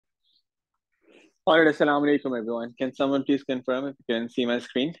All right, assalamu alaikum everyone. Can someone please confirm if you can see my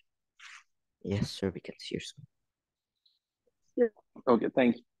screen? Yes, sir, we can see your screen. Yeah. Okay,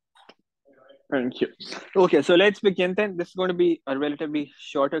 thank you. Thank you. Okay, so let's begin then. This is going to be a relatively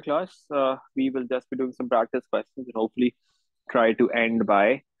shorter class. We will just be doing some practice questions and hopefully try to end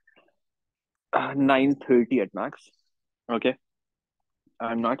by 9:30 at max. Okay,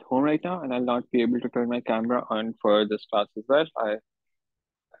 I'm not home right now and I'll not be able to turn my camera on for this class as well. I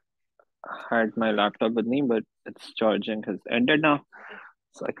had my laptop with me, but its charging has ended now,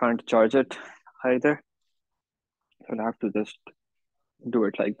 so I can't charge it either. I'll have to just do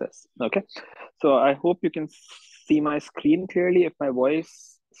it like this. Okay. So I hope you can see my screen clearly. If my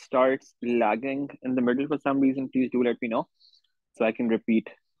voice starts lagging in the middle for some reason, please do let me know so I can repeat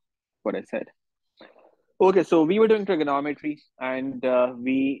what I said. Okay, so we were doing trigonometry and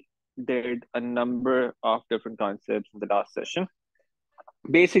we did a number of different concepts in the last session.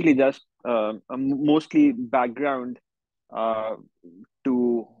 Basically, just mostly background uh,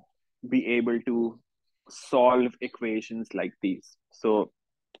 to be able to solve equations like these. So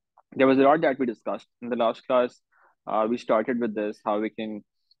there was a lot that we discussed in the last class. We started with this, how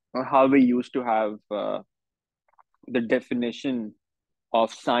we used to have the definition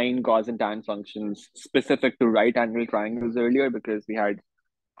of sine, cos, and tan functions specific to right angle triangles earlier, because we had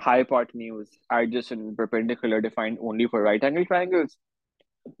hypotenuse, adjacent, and perpendicular defined only for right angle triangles.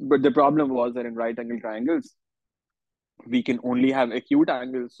 But the problem was that in right angle triangles, we can only have acute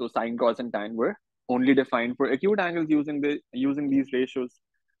angles. So sine, cos, and tan were only defined for acute angles using these ratios.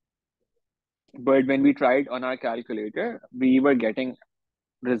 But when we tried on our calculator, we were getting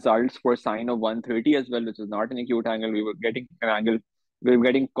results for sine of 130 as well, which is not an acute angle. We were getting an angle, we were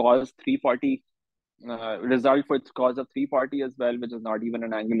getting cos 340, result for cos of 340 as well, which is not even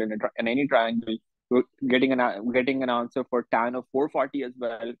an angle in any triangle. We're getting an answer for tan of 440 as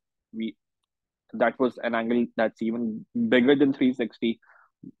well. We That was an angle that's even bigger than 360.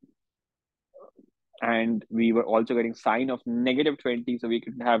 And we were also getting sine of negative 20, so we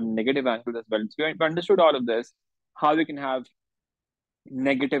could have negative angles as well. So we understood all of this, how we can have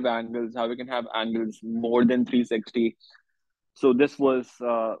negative angles, how we can have angles more than 360. So this was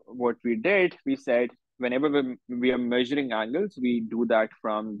what we did. We said whenever we are measuring angles, we do that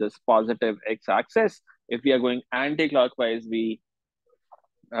from this positive x-axis. If we are going anti-clockwise, we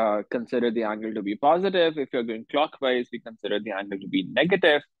consider the angle to be positive. If you're going clockwise, we consider the angle to be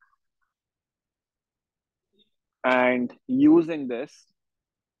negative. And using this,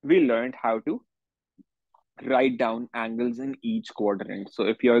 we learned how to write down angles in each quadrant. So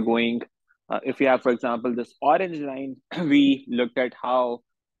if you're going, if you have, for example, this orange line, we looked at how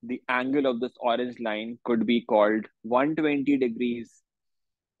the angle of this orange line could be called 120 degrees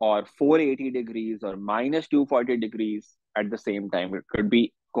or 480 degrees or minus 240 degrees at the same time. It could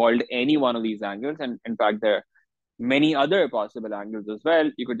be called any one of these angles. And in fact, there are many other possible angles as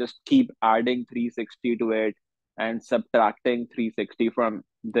well. You could just keep adding 360 to it and subtracting 360 from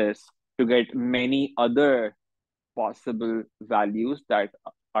this to get many other possible values that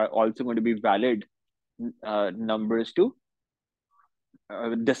are also going to be valid numbers to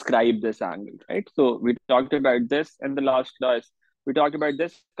describe this angle, right? So we talked about this in the last class. We talked about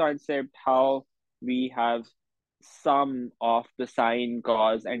this concept, how we have sum of the sine,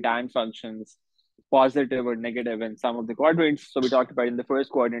 cos, and tan functions, positive or negative in some of the quadrants. So we talked about in the first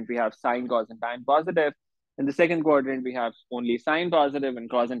quadrant, we have sine, cos, and tan positive. In the second quadrant, we have only sine positive and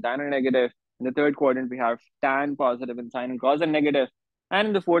cos and tan are negative. In the third quadrant, we have tan positive and sine and cos are negative. And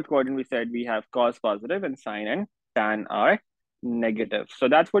in the fourth quadrant, we said we have cos positive and sine and tan are negative. So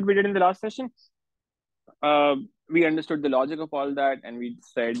that's what we did in the last session. We understood the logic of all that, and we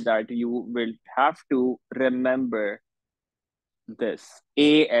said that you will have to remember this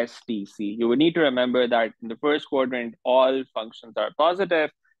ASTC. You would need to remember that in the first quadrant, all functions are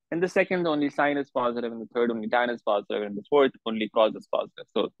positive. In the second, only sine is positive. In the third, only tan is positive. In the fourth, only cos is positive.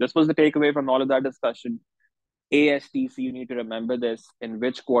 So this was the takeaway from all of that discussion. ASTC, you need to remember this, in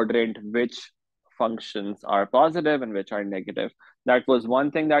which quadrant, which functions are positive and which are negative. That was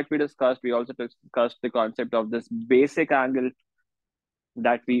one thing that we discussed. We also discussed the concept of this basic angle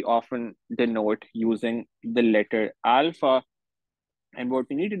that we often denote using the letter alpha. And what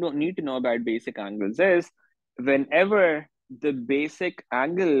we need to know about basic angles is whenever the basic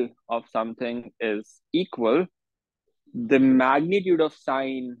angle of something is equal, the magnitude of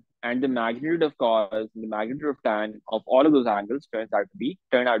sine and the magnitude of cos and the magnitude of tan of all of those angles turn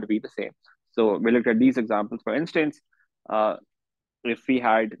out to be the same. So we looked at these examples. For instance, uh, if we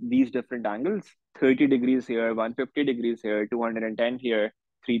had these different angles, 30 degrees here, 150 degrees here, 210 here,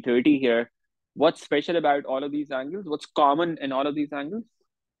 330 here, what's special about all of these angles? What's common in all of these angles?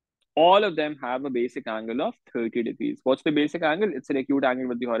 All of them have a basic angle of 30 degrees. What's the basic angle? It's an acute angle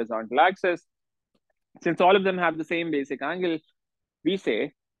with the horizontal axis. Since all of them have the same basic angle, we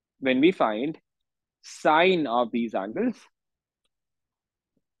say when we find sine of these angles,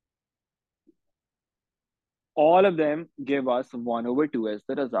 all of them give us 1 over 2 as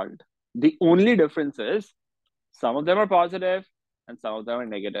the result. The only difference is some of them are positive and some of them are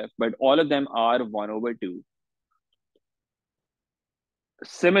negative, but all of them are 1 over 2.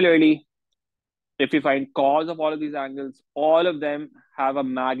 Similarly, if we find cos of all of these angles, all of them have a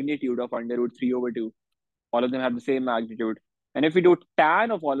magnitude of under root 3 over 2. All of them have the same magnitude. And if we do tan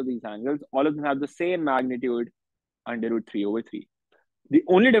of all of these angles, all of them have the same magnitude under root 3 over 3. The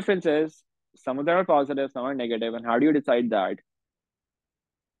only difference is some of them are positive, some are negative. And how do you decide that?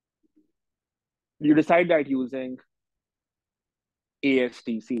 You decide that using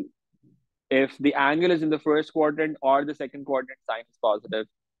ASTC. If the angle is in the first quadrant or the second quadrant, sine is positive.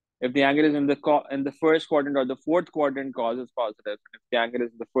 If the angle is in the first quadrant or the fourth quadrant, cos is positive. If the angle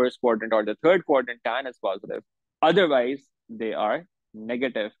is in the first quadrant or the third quadrant, tan is positive. Otherwise, they are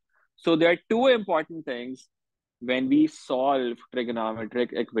negative. So there are two important things when we solve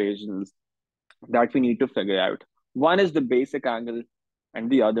trigonometric equations that we need to figure out. One is the basic angle, and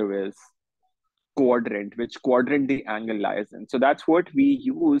the other is quadrant, which quadrant the angle lies in. So that's what we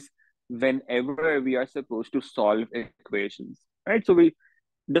use whenever we are supposed to solve equations, right? So we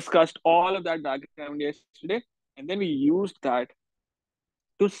discussed all of that background yesterday, and then we used that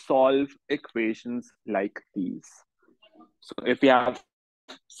to solve equations like these. So if we have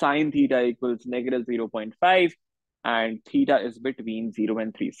sine theta equals negative 0.5 and theta is between 0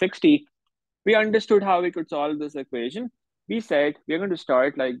 and 360, we understood how we could solve this equation. We said we're going to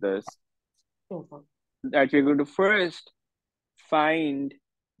start like this, that we're going to first find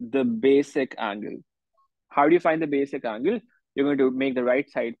the basic angle. How do you find the basic angle? You're going to make the right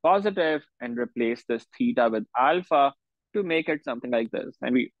side positive and replace this theta with alpha to make it something like this.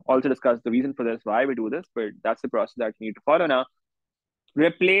 And we also discussed the reason for this, why we do this, but that's the process that you need to follow now.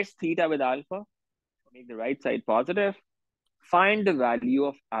 Replace theta with alpha, make the right side positive, find the value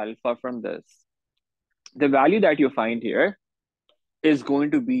of alpha from this. The value that you find here is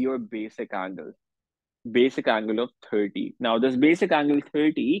going to be your basic angle of 30. Now, this basic angle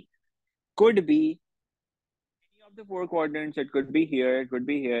 30 could be any of the four quadrants. It could be here, it could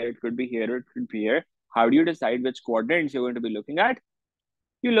be here, it could be here, it could be here. How do you decide which quadrants you're going to be looking at?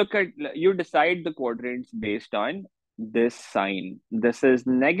 You decide the quadrants based on this sign. This is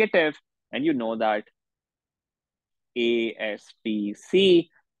negative, and you know that ASTC.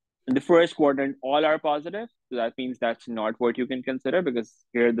 In the first quadrant, all are positive. So that means that's not what you can consider because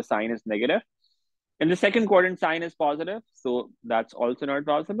here the sign is negative. In the second quadrant, sign is positive. So that's also not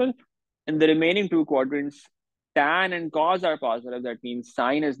possible. In the remaining two quadrants, tan and cos are positive. That means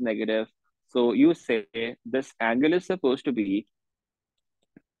sine is negative. So you say this angle is supposed to be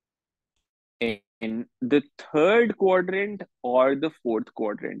in the third quadrant or the fourth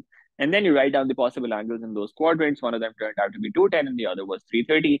quadrant. And then you write down the possible angles in those quadrants. One of them turned out to be 210 and the other was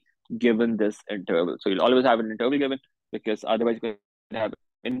 330 given this interval. So you'll always have an interval given because otherwise you could have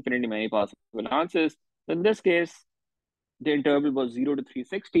infinitely many possible answers. So in this case, the interval was 0 to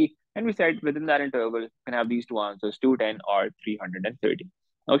 360. And we said within that interval, you can have these two answers, 210 or 330.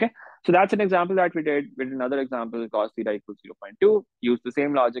 Okay, so that's an example that we did. With another example, cos theta equals 0.2. Use the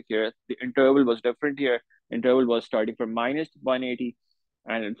same logic here. The interval was different here. Interval was starting from minus 180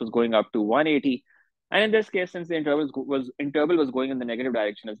 and it was going up to 180. And in this case, since the interval was going in the negative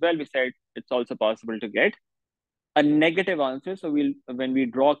direction as well, we said it's also possible to get a negative answer. So when we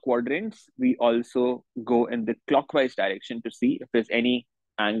draw quadrants, we also go in the clockwise direction to see if there's any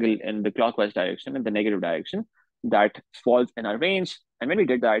angle in the clockwise direction, in the negative direction, that falls in our range. And when we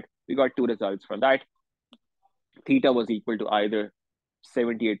did that, we got two results from that. Theta was equal to either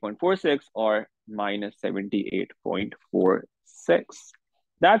 78.46 or minus 78.46.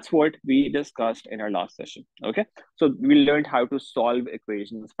 That's what we discussed in our last session. Okay, so we learned how to solve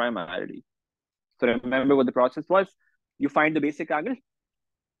equations primarily. So remember what the process was. You find the basic angle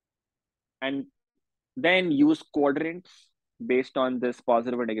and then use quadrants based on this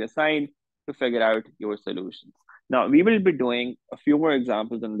positive or negative sign to figure out your solutions. Now, we will be doing a few more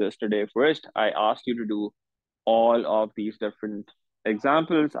examples in this today. First, I asked you to do all of these different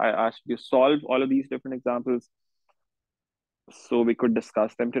examples. I asked you to solve all of these different examples so we could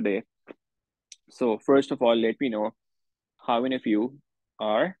discuss them today. So first of all, let me know how many of you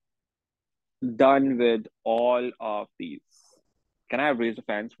are done with all of these. Can I have raised of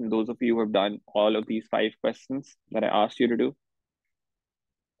hands from those of you who have done all of these 5 questions that I asked you to do?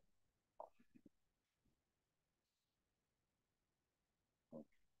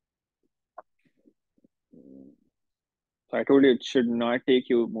 So I told you it should not take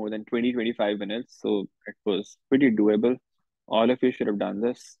you more than 20-25 minutes. So it was pretty doable. All of you should have done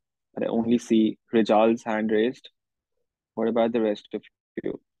this. But I only see Rijal's hand raised. What about the rest of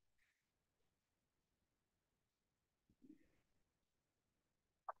you?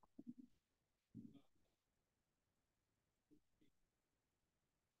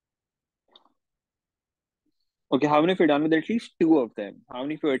 Okay, how many of you are done with at least two of them? How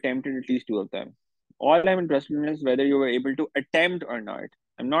many of you attempted at least two of them? All I'm interested in is whether you were able to attempt or not.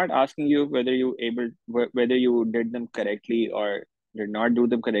 I'm not asking you whether you did them correctly or did not do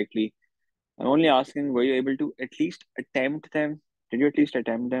them correctly. I'm only asking, were you able to at least attempt them? Did you at least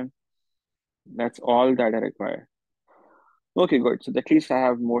attempt them? That's all that I require. Okay, good. So at least I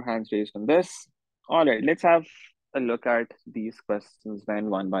have more hands raised on this. All right, let's have a look at these questions then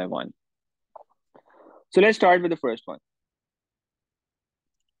one by one. So let's start with the first one.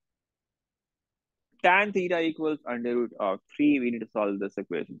 Tan theta equals under root of 3. We need to solve this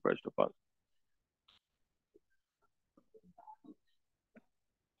equation first of all.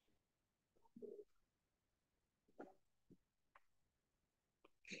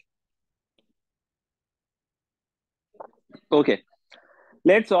 Okay,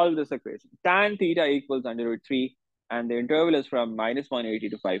 let's solve this equation. Tan theta equals under root 3, and the interval is from -180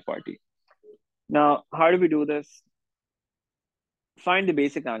 to 540. Now, how do we do this? Find the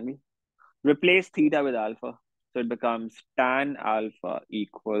basic angle. Replace theta with alpha. So it becomes tan alpha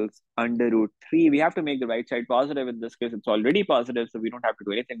equals under root 3. We have to make the right side positive. In this case, it's already positive, so we don't have to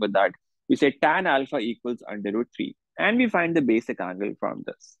do anything with that. We say tan alpha equals under root 3. And we find the basic angle from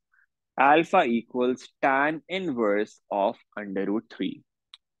this. Alpha equals tan inverse of under root 3.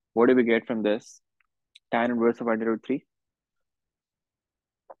 What do we get from this? Tan inverse of under root 3.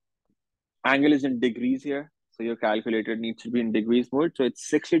 Angle is in degrees here. So your calculator needs to be in degrees mode. So it's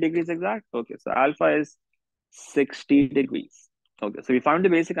 60 degrees exact. Okay, so alpha is 60 degrees. Okay, so we found the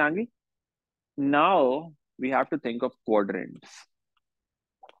basic angle. Now we have to think of quadrants.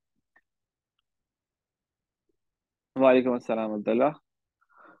 Walaikum assalam, Abdullah.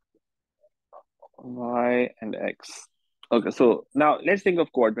 Y and X. Okay, so now let's think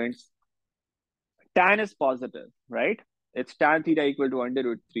of quadrants. Tan is positive, right? It's tan theta equal to under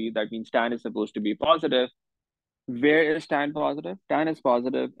root 3. That means tan is supposed to be positive. Where is tan positive? Tan is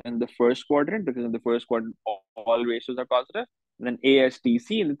positive in the first quadrant because in the first quadrant, all ratios are positive. And then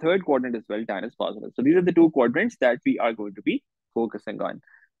ASTC in the third quadrant as well, tan is positive. So these are the two quadrants that we are going to be focusing on.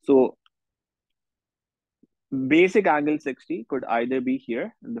 So basic angle 60 could either be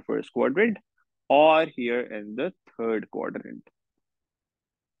here in the first quadrant or here in the third quadrant.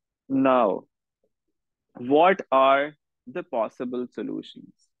 Now, what are the possible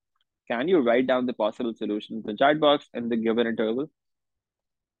solutions? Can you write down the possible solutions in the chat box in the given interval?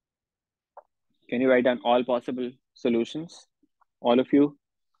 Can you write down all possible solutions? All of you?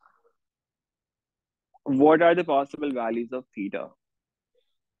 What are the possible values of theta?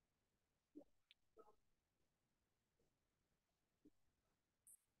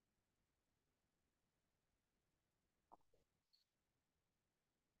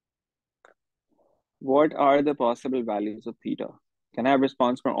 What are the possible values of theta? Can I have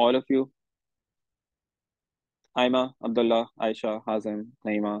response from all of you? Aima, Abdullah, Aisha, Hazim,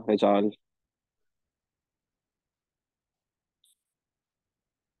 Naima, Rijal.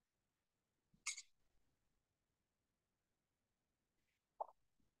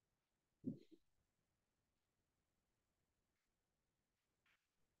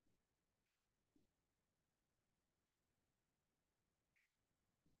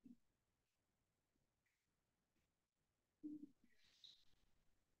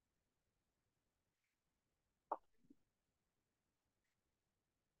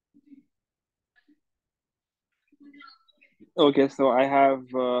 Okay, so I have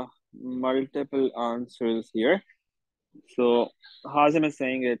multiple answers here. So Hazim is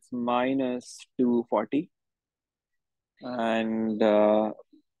saying it's minus 240 and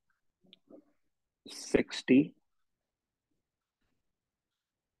 60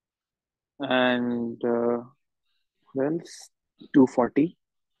 and well, 240.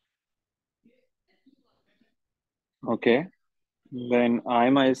 Okay. Then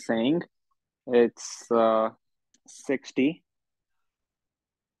Aima is saying it's 60,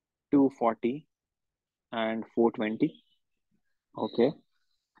 240 and 420. Okay.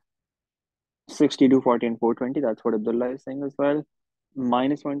 60, 240 and 420. That's what Abdullah is saying as well.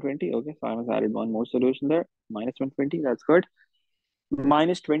 Minus 120. Okay, so I must added one more solution there. Minus 120. That's good.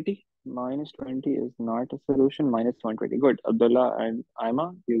 Minus 20. Minus 20 is not a solution. Minus 120. Good. Abdullah and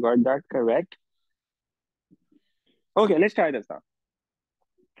Aima, you got that correct. Okay, let's try this now.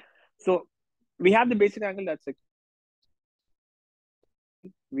 So we have the basic angle that's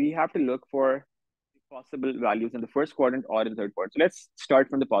we have to look for possible values in the first quadrant or in the third quadrant. So let's start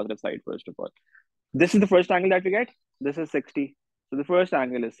from the positive side first of all. This is the first angle that we get. This is 60. So the first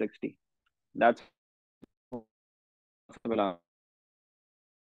angle is 60. That's possible answer.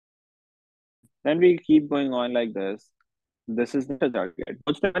 Then we keep going on like this. This is the result we get.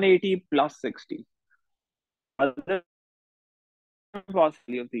 What's the 180 plus 60? Other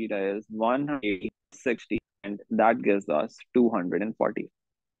possibility of theta is 180 60, and that gives us 240.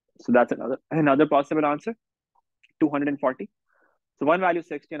 So that's another possible answer, 240. So one value is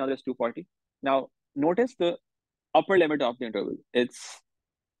 60, another is 240. Now notice the upper limit of the interval. It's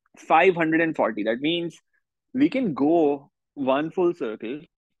 540. That means we can go one full circle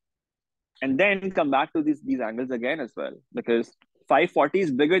and then come back to these angles again as well, because 540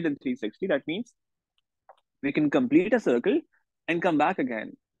 is bigger than 360. That means we can complete a circle and come back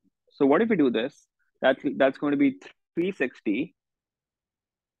again. So what if we do this? That's going to be 360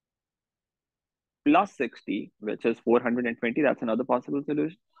 plus 60, which is 420. That's another possible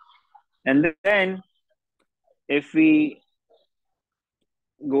solution. And then if we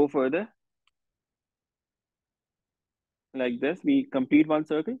go further like this, we complete one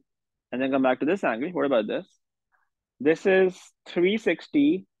circle and then come back to this angle. What about this? This is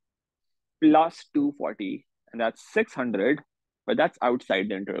 360 plus 240, and that's 600, but that's outside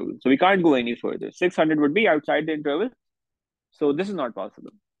the interval. So we can't go any further. 600 would be outside the interval. So this is not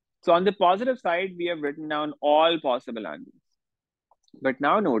possible. So on the positive side, we have written down all possible angles. But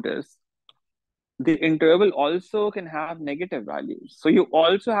now notice the interval also can have negative values. So you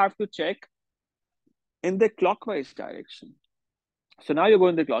also have to check in the clockwise direction. So now you go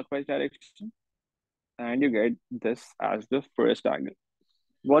in the clockwise direction and you get this as the first angle.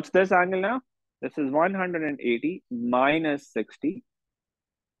 What's this angle now? This is 180 minus 60.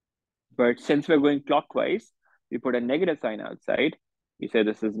 But since we're going clockwise, we put a negative sign outside. We say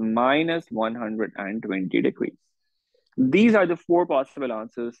this is minus 120 degrees. These are the four possible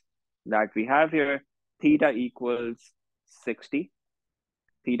answers that we have here. Theta equals 60.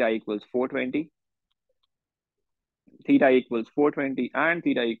 Theta equals 420. Theta equals 420 and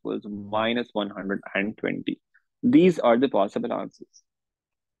theta equals minus 120. These are the possible answers.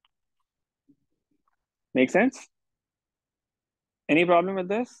 Make sense? Any problem with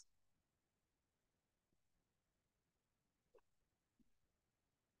this?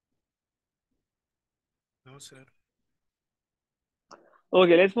 No, sir.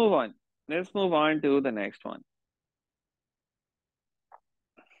 Okay, let's move on. Let's move on to the next one.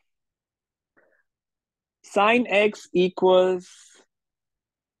 Sine x equals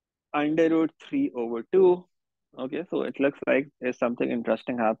under root 3 over 2. Okay, so it looks like there's something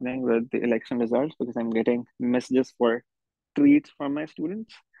interesting happening with the election results because I'm getting messages for tweets from my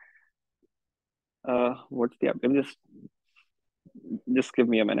students. What's the update? Just give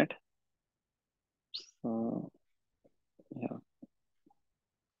me a minute. Yeah.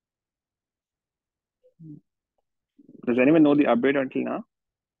 Does anyone know the update until now?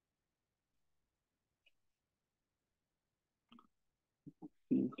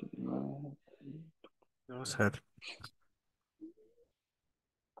 No, sir.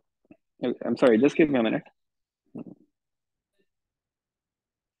 I'm sorry, just give me a minute.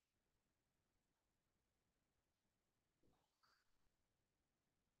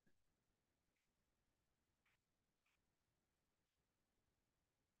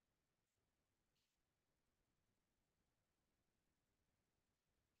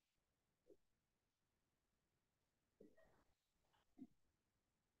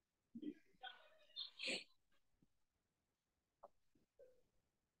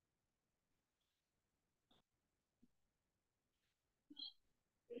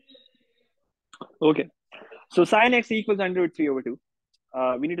 Okay, so sine x equals under root 3 over 2.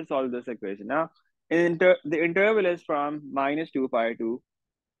 We need to solve this equation. Now, the interval is from minus 2 pi to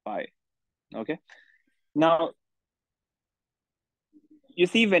pi. Okay. Now, you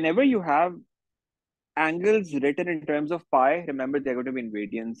see, whenever you have angles written in terms of pi, remember they're going to be in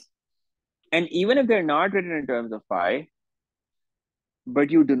radians. And even if they're not written in terms of pi, but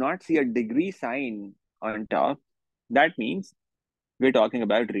you do not see a degree sign on top, that means we're talking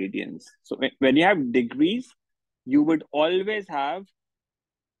about radians. So when you have degrees, you would always have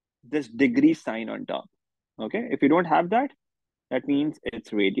this degree sign on top. Okay, if you don't have that, that means it's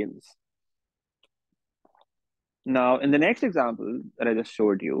radians. Now, in the next example that I just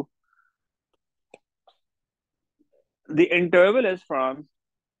showed you, the interval is from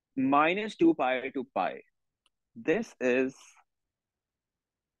minus 2 pi to pi. This is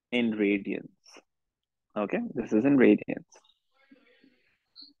in radians. Okay, this is in radians.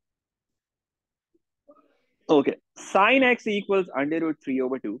 Okay, Sine x equals under root 3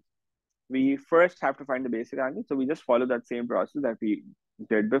 over 2. We first have to find the basic angle. So we just follow that same process that we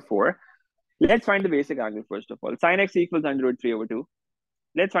did before. Let's find the basic angle first of all. Sine x equals under root 3 over 2.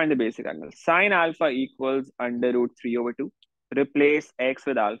 Let's find the basic angle. Sine alpha equals under root 3 over 2. Replace x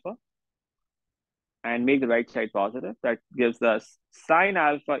with alpha and make the right side positive. That gives us sine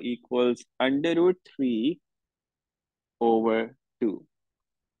alpha equals under root 3 over 2.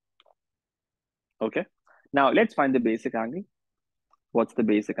 Okay. Now let's find the basic angle. What's the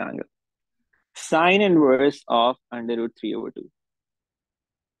basic angle? Sine inverse of under root 3 over 2.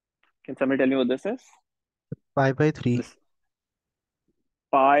 Can somebody tell me what this is? Pi by 3. This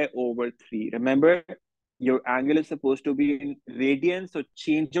pi over 3. Remember, your angle is supposed to be in radians, so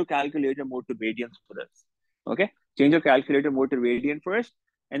change your calculator mode to radians for this. Okay? Change your calculator mode to radian first,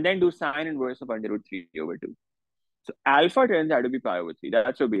 and then do sine inverse of under root 3 over 2. So alpha turns out to be pi over 3.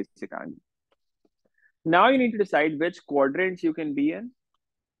 That's your basic angle. Now you need to decide which quadrants you can be in.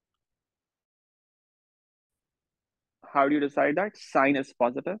 How do you decide that? Sine is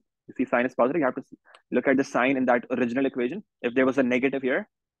positive. If the sine is positive, you have to look at the sign in that original equation. If there was a negative here,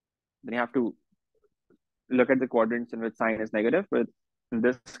 then you have to look at the quadrants in which sign is negative, but in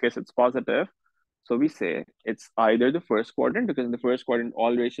this case, it's positive. So we say it's either the first quadrant, because in the first quadrant,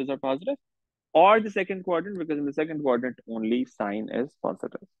 all ratios are positive, or the second quadrant, because in the second quadrant, only sign is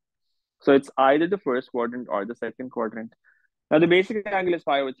positive. So it's either the first quadrant or the second quadrant. Now the basic angle is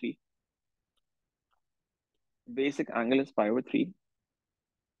pi over 3. Basic angle is pi over 3.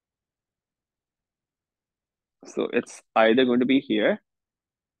 So it's either going to be here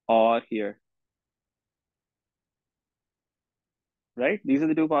or here. Right? These are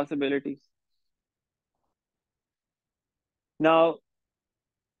the two possibilities. Now,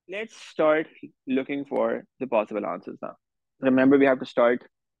 let's start looking for the possible answers now. Remember, we have to start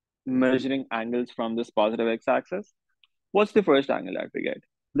measuring angles from this positive x-axis. What's the first angle that we get?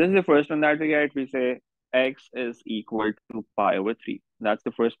 This is the first one that we get. We say x is equal to pi over 3. That's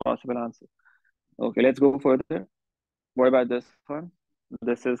the first possible answer. Okay, let's go further. What about this one?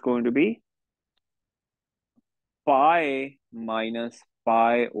 This is going to be pi minus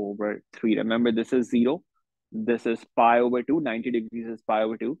pi over 3. Remember, this is 0. This is pi over 2. 90 degrees is pi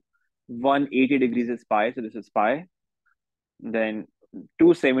over 2. 180 degrees is pi, so this is pi. Then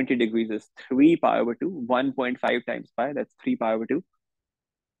 270 degrees is 3 pi over 2. 1.5 times pi, that's 3 pi over 2.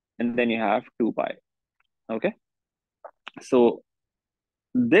 And then you have 2 pi. Okay? So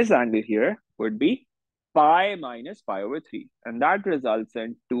this angle here would be pi minus pi over 3. And that results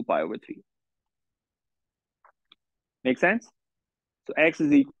in 2 pi over 3. Make sense? So x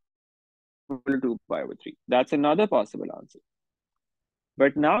is equal to 2 pi over 3. That's another possible answer.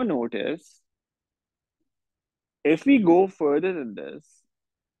 But now notice, if we go further than this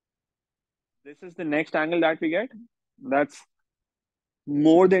is the next angle that we get. That's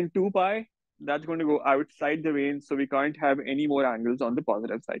more than 2 pi. That's going to go outside the range, so we can't have any more angles on the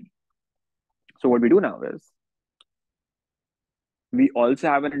positive side. So what we do now is, we also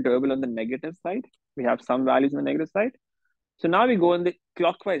have an interval on the negative side. We have some values on the negative side. So now we go in the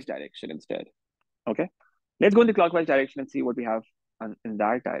clockwise direction instead. Okay? Let's go in the clockwise direction and see what we have in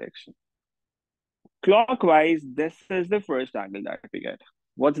that direction. Clockwise, this is the first angle that we get.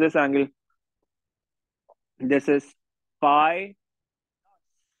 What's this angle? This is pi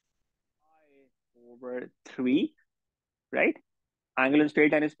over 3, right? Angle in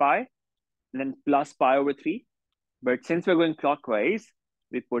straight line is pi, and then plus pi over 3. But since we're going clockwise,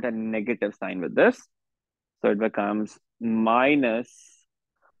 we put a negative sign with this. So it becomes minus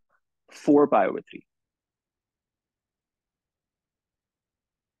 4 pi over 3.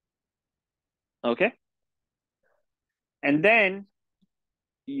 Okay? And then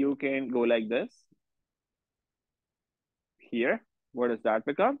you can go like this. Here, what does that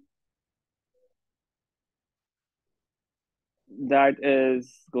become? That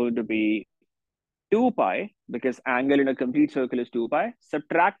is going to be 2 pi, because angle in a complete circle is 2 pi.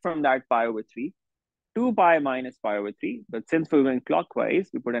 Subtract from that pi over 3. 2 pi minus pi over 3. But since we're going clockwise,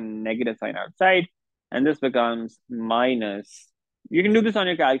 we put a negative sign outside. And this becomes minus. You can do this on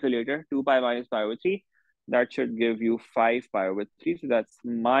your calculator. 2 pi minus pi over 3. That should give you 5 pi over 3. So that's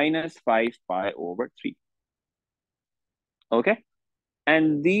minus 5 pi over 3. Okay?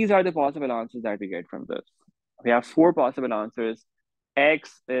 And these are the possible answers that we get from this. We have 4 possible answers.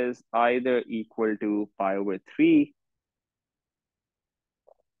 X is either equal to pi over 3,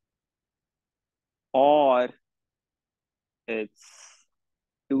 or it's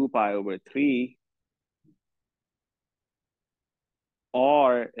 2 pi over 3,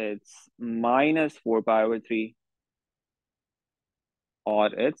 or it's minus 4 pi over 3, or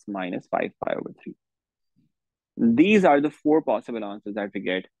it's minus 5 pi over 3. These are the four possible answers that we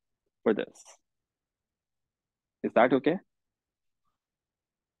get for this. Is that okay?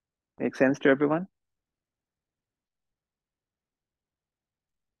 Make sense to everyone?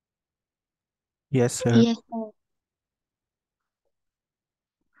 Yes, sir. Yes, sir.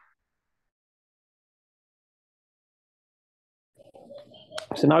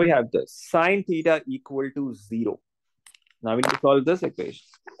 So now we have this sine theta equal to 0. Now we need to solve this equation.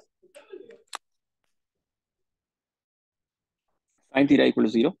 Sine theta equal to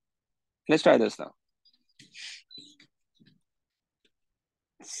 0. Let's try this now.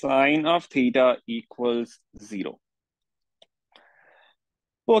 Sine of theta equals 0.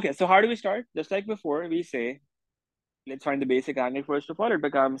 Okay, so how do we start? Just like before, we say, let's find the basic angle first of all. It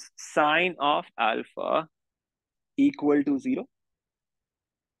becomes sine of alpha equal to 0.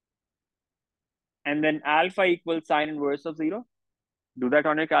 And then alpha equals sine inverse of 0. Do that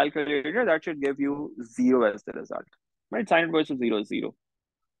on your calculator. That should give you 0 as the result. Right? Sine inverse of 0 is 0.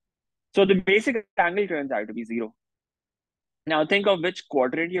 So the basic angle turns out to be 0. Now think of which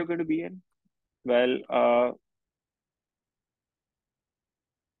quadrant you're going to be in. Well,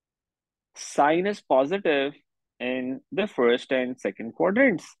 sine is positive in the first and second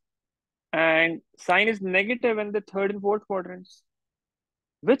quadrants. And sine is negative in the third and fourth quadrants.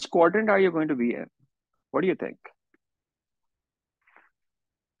 Which quadrant are you going to be in? What do you think?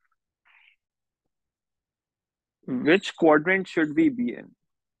 Which quadrant should we be in?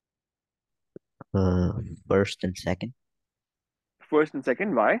 First and second, First and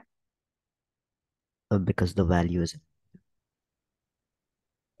second, why? because the value is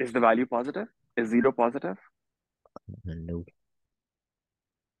Is the value positive? Is 0 positive? no.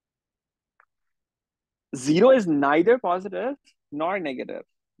 0 is neither positive nor negative.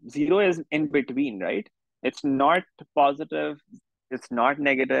 0 is in between, right? It's not positive, it's not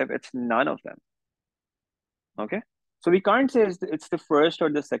negative, it's none of them. Okay? So we can't say it's the first or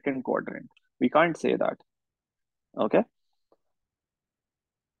the second quadrant. We can't say that. Okay?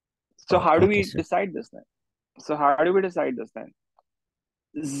 So how do Okay, we sir. decide this then?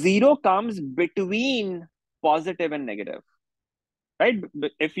 0 comes between positive and negative, right?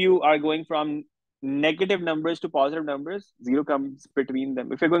 If you are going from negative numbers to positive numbers, 0 comes between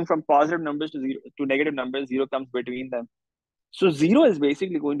them. If you're going from positive numbers to negative numbers, 0 comes between them. So 0 is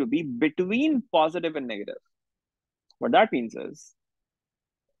basically going to be between positive and negative. What that means is,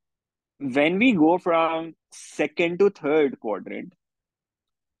 when we go from second to third quadrant,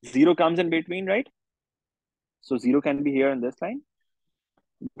 0 comes in between, right? So 0 can be here in this line.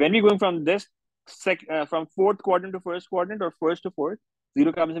 When we're going from this from fourth quadrant to first quadrant or first to fourth,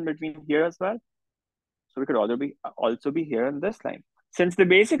 0 comes in between here as well. So we could also be here in this line. Since the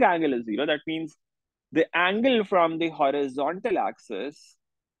basic angle is 0, that means the angle from the horizontal axis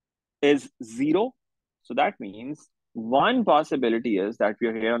is 0. So that means one possibility is that we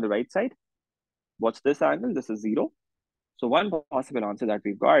are here on the right side. What's this angle? This is 0. So one possible answer that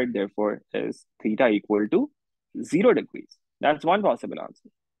we've got, therefore, is theta equal to 0 degrees. That's one possible answer.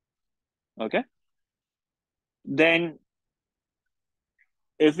 Okay. Then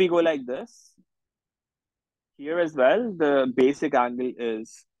if we go like this, here as well, the basic angle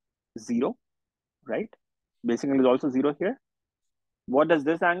is 0, right? Basic angle is also 0 here. What does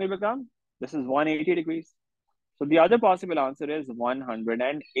this angle become? This is 180 degrees. So the other possible answer is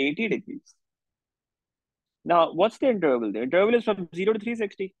 180 degrees. Now, what's the interval? The interval is from 0 to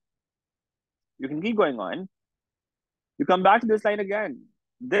 360. You can keep going on. You come back to this line again.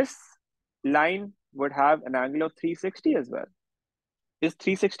 This line would have an angle of 360 as well. Is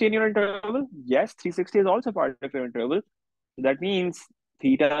 360 in your interval? Yes, 360 is also part of your interval. So that means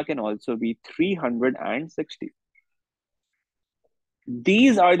theta can also be 360.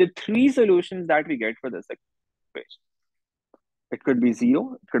 These are the three solutions that we get for this equation. It could be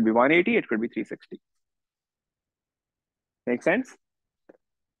 0, it could be 180, it could be 360. Make sense?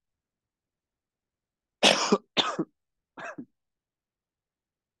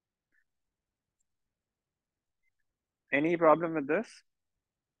 Any problem with this?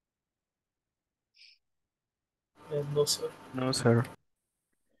 No, sir. No, sir.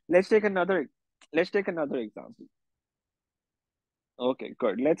 Let's take another example. Okay,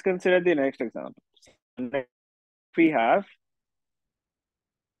 good. Let's consider the next example. We have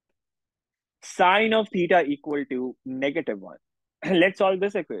sine of theta equal to -1. Let's solve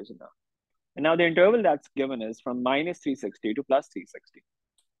this equation now. And now the interval that's given is from -360 to +360.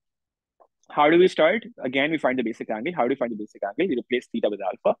 How do we start? Again, we find the basic angle. How do we find the basic angle? We replace theta with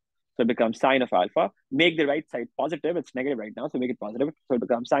alpha. So it becomes sine of alpha. Make the right side positive. It's negative right now, so make it positive. So it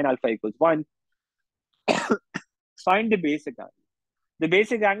becomes sine alpha equals 1. Find the basic angle. The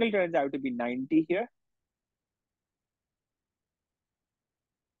basic angle turns out to be 90 here.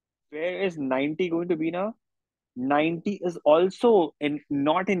 Where is 90 going to be now? 90 is also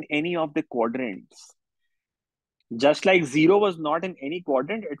not in any of the quadrants. Just like 0 was not in any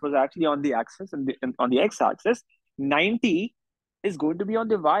quadrant, it was actually on the axis and on the x-axis. 90 is going to be on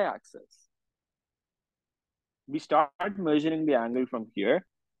the y-axis. We start measuring the angle from here.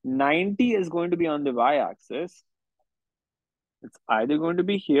 90 is going to be on the y-axis. It's either going to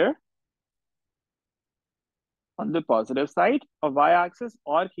be here on the positive side of y-axis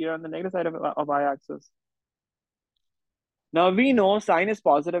or here on the negative side of y-axis. Now we know sine is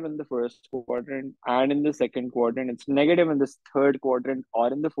positive in the first quadrant and in the second quadrant. It's negative in this third quadrant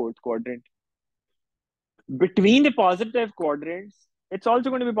or in the fourth quadrant. Between the positive quadrants, it's also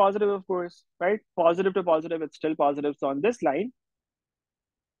going to be positive, of course, right? Positive to positive, it's still positive. So on this line,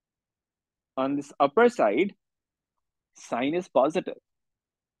 on this upper side, sine is positive.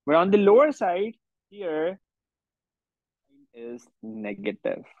 But on the lower side, here, sine is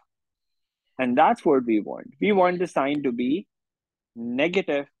negative. And that's what we want. We want the sine to be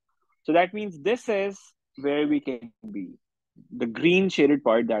negative. So that means this is where we can be. The green shaded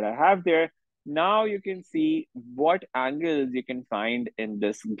part that I have there. Now you can see what angles you can find in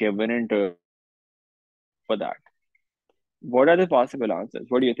this given interval for that. What are the possible answers?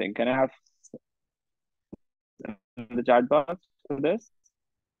 What do you think? Can I have in the chat box for this?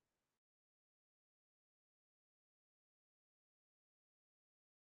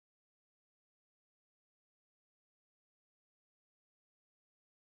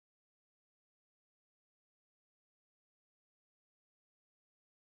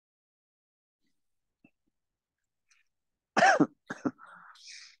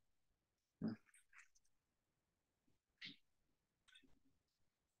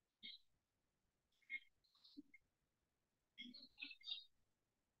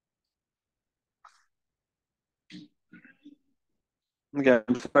 Okay,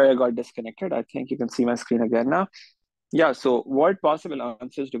 I'm sorry I got disconnected. I think you can see my screen again now. Yeah, so what possible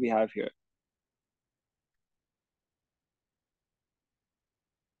answers do we have here?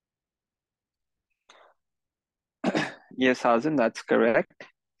 Yes, Hazen, that's correct.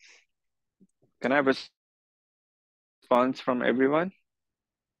 Can I have a response from everyone?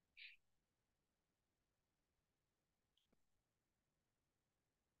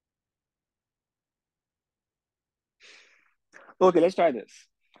 Okay, let's try this.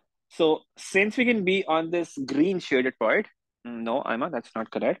 So since we can be on this green shaded part, no, Ima, that's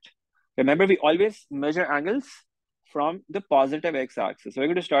not correct. Remember, we always measure angles from the positive x-axis. So we're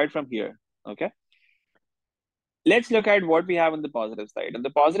going to start from here, okay? Let's look at what we have on the positive side. On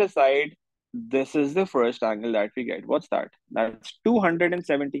the positive side, this is the first angle that we get. What's that? That's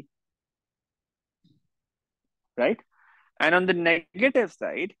 270, right? And on the negative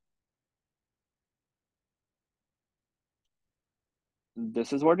side,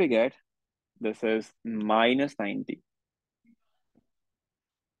 this is what we get. This is minus 90.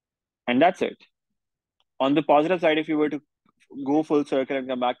 And that's it. On the positive side, if you were to go full circle and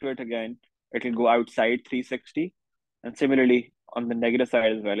come back to it again, it will go outside 360. And similarly, on the negative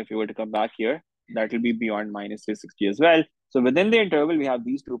side as well, if you were to come back here, that will be beyond minus 360 as well. So within the interval, we have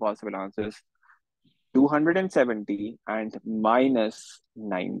these two possible answers, 270 and minus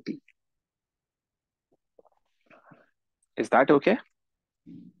 90. Is that okay?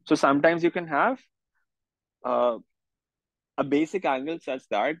 So sometimes you can have a basic angle such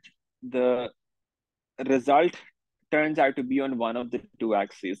that the result turns out to be on one of the two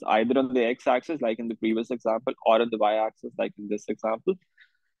axes, either on the x-axis, like in the previous example, or on the y-axis, like in this example.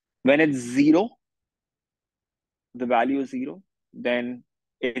 When it's zero, the value is zero, then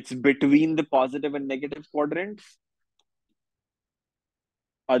it's between the positive and negative quadrants.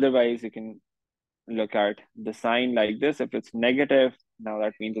 Otherwise, you can look at the sign like this. If it's negative, now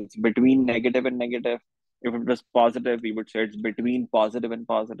that means it's between negative and negative. If it was positive, we would say it's between positive and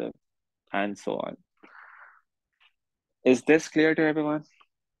positive, and so on. Is this clear to everyone?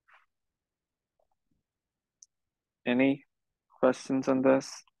 Any questions on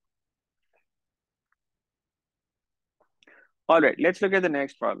this? All right, let's look at the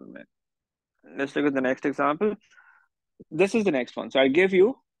next problem then. Let's look at the next example. This is the next one. So I'll give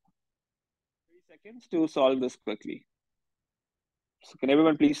you 3 seconds to solve this quickly. So can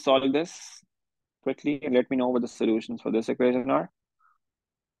everyone please solve this quickly and let me know what the solutions for this equation are?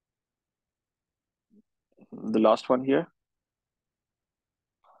 The last one here.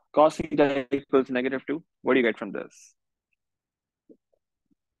 Cos theta equals -2. What do you get from this?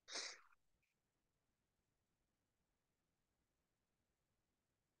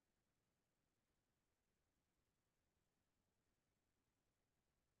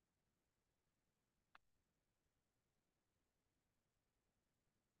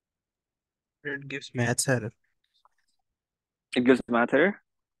 It gives maths error. It gives math error.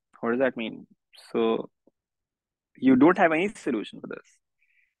 What does that mean? So you don't have any solution for this.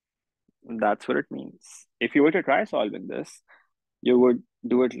 That's what it means. If you were to try solving this, you would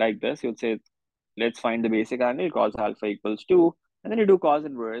do it like this. You'd say, let's find the basic angle, cos alpha equals 2, and then you do cos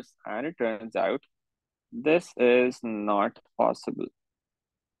inverse, and it turns out this is not possible.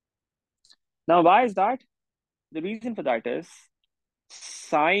 Now, why is that? The reason for that is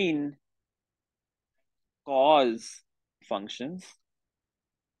sine cos functions,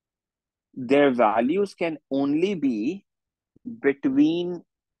 their values can only be between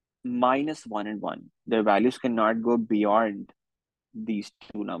 -1 and 1. Their values cannot go beyond these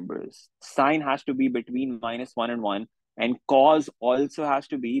two numbers. Sine has to be between -1 and 1, and cos also has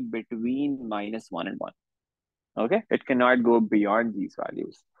to be between -1 and 1. Okay? It cannot go beyond these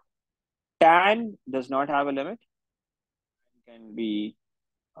values. Tan does not have a limit. Can be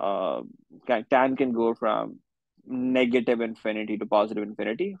tan can go from negative infinity to positive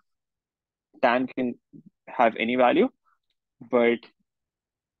infinity. Tan can have any value, but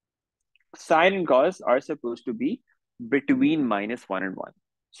sine and cos are supposed to be between -1 and 1.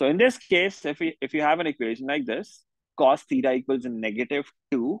 So in this case, if you have an equation like this, cos theta equals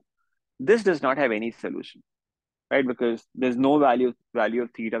 -2, this does not have any solution, right? Because there's no value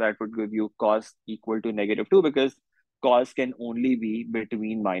of theta that would give you cos equal to -2, because cos can only be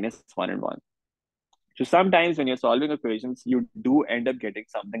between -1 and 1. So sometimes when you're solving equations, you do end up getting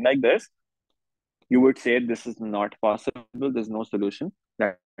something like this. You would say this is not possible. There's no solution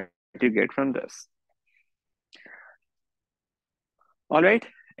that you get from this. All right.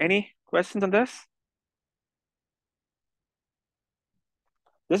 Any questions on this?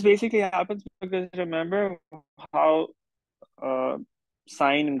 This basically happens because remember how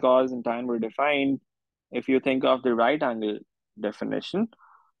sine and cos and tan were defined. If you think of the right angle definition,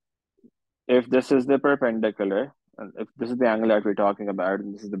 if this is the perpendicular, and if this is the angle that we're talking about,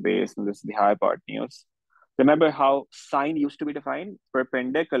 and this is the base, and this is the hypotenuse, remember how sine used to be defined?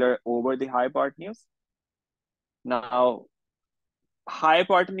 Perpendicular over the hypotenuse. Now,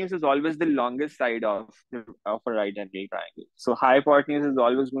 hypotenuse is always the longest side of a right angle triangle. So hypotenuse is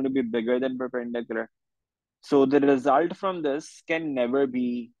always going to be bigger than perpendicular. So the result from this can never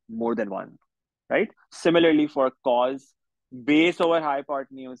be more than 1, right? Similarly for cos, base over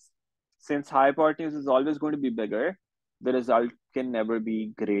hypotenuse, since hypotenuse is always going to be bigger, the result can never be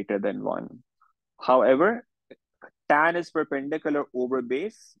greater than 1. However, tan is perpendicular over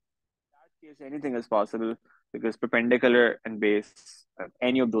base. In that case, anything is possible because perpendicular and base,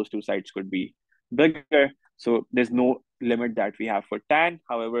 any of those two sides could be bigger. So there's no limit that we have for tan.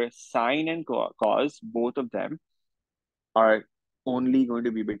 However, sine and cos, both of them are only going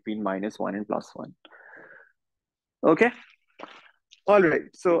to be between -1 and +1. Okay. All right.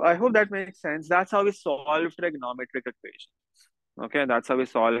 So I hope that makes sense. That's how we solve trigonometric equations. Okay. That's how we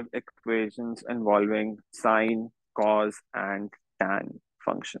solve equations involving sine, cos, and tan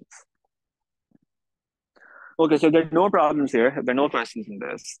functions. Okay. So there are no problems here. There are no questions in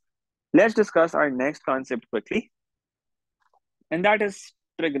this. Let's discuss our next concept quickly. And that is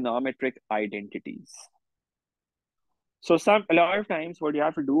trigonometric identities. So a lot of times what you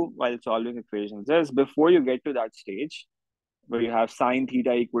have to do while solving equations is before you get to that stage, where you have sine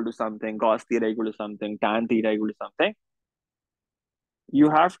theta equal to something, cos theta equal to something, tan theta equal to something, you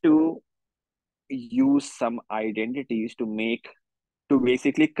have to use some identities to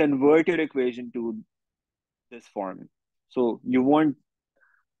basically convert your equation to this form. So you won't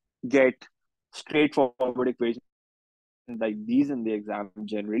get straightforward equations like these in the exam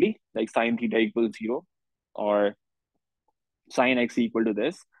generally, like sine theta equals 0 or sine x equal to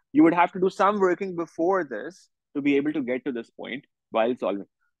this. You would have to do some working before this to be able to get to this point while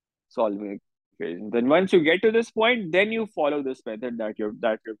solving equations. Then once you get to this point, then you follow this method that you've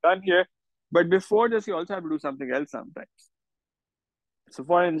done here. But before this, you also have to do something else sometimes. So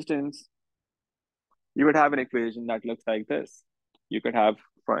for instance, you would have an equation that looks like this. You could have,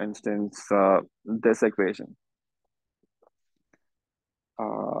 for instance, this equation.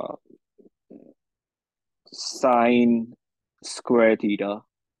 Sine square theta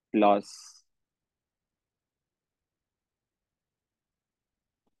plus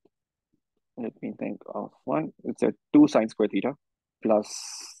let me think of one. It's a 2 sine square theta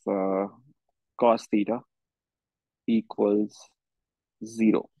plus cos theta equals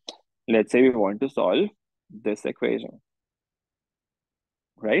 0. Let's say we want to solve this equation,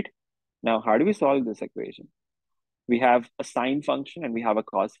 right? Now, how do we solve this equation? We have a sine function and we have a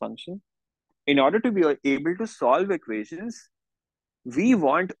cos function. In order to be able to solve equations, we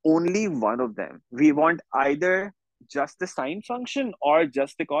want only one of them. We want either just the sine function or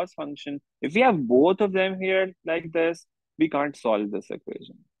just the cos function. If we have both of them here like this, we can't solve this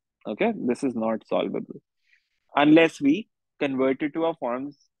equation. Okay, this is not solvable unless we convert it to a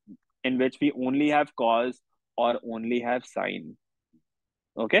form in which we only have cos or only have sine.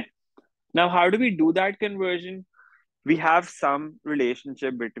 Okay, now how do we do that conversion? We have some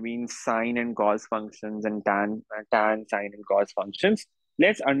relationship between sine and cos functions and tan, sine, and cos functions.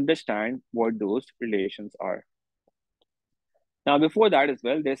 Let's understand what those relations are. Now, before that as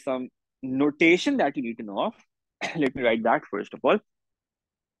well, there's some notation that you need to know of. Let me write that first of all.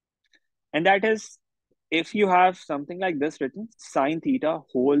 And that is, if you have something like this written, sine theta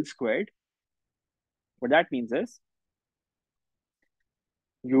whole squared, what that means is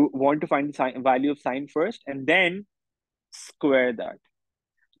you want to find the value of sine first and then square that.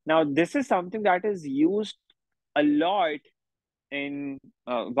 Now, this is something that is used a lot in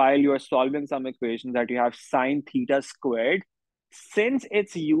while you're solving some equations, that you have sine theta squared. Since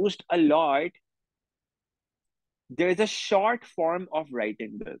it's used a lot, there's a short form of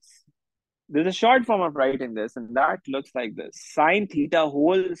writing this. There's a short form of writing this, and that looks like this. Sine theta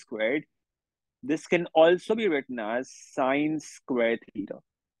whole squared. This can also be written as sine square theta.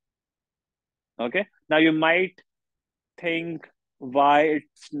 Okay. Now you might think why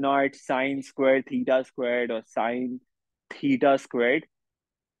it's not sine square theta squared or sine theta squared,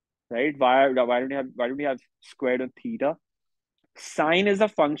 right? Why don't we have squared on theta? Sine is a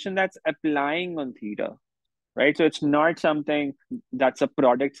function that's applying on theta, right? So it's not something that's a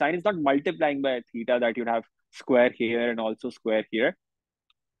product. Sine is not multiplying by theta that you'd have square here and also square here.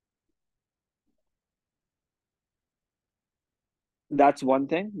 That's one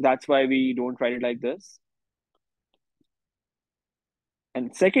thing. That's why we don't write it like this.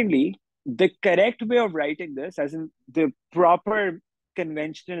 And secondly, the correct way of writing this, as in the proper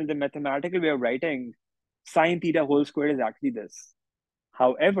conventional, the mathematical way of writing sine theta whole squared, is actually this.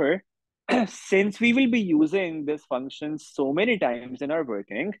 However, since we will be using this function so many times in our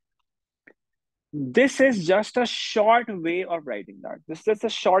working, this is just a short way of writing that. This is just a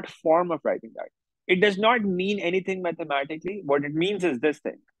short form of writing that. It does not mean anything mathematically. What it means is this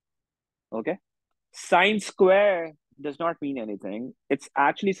thing. Okay? Sine square does not mean anything. It's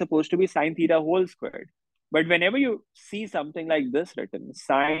actually supposed to be sine theta whole squared. But whenever you see something like this written,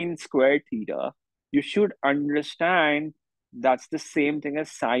 sine squared theta, you should understand that's the same thing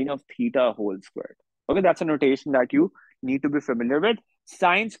as sine of theta whole squared. Okay, that's a notation that you need to be familiar with.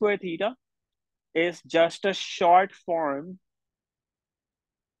 Sine square theta is just a short form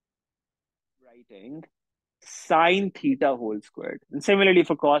writing sine theta whole squared. And similarly,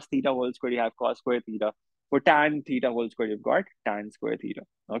 for cos theta whole squared, you have cos square theta. For tan theta whole squared, you've got tan square theta.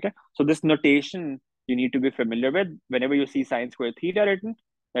 Okay, so this notation you need to be familiar with. Whenever you see sine square theta written,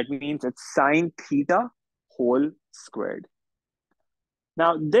 that means it's sine theta whole squared.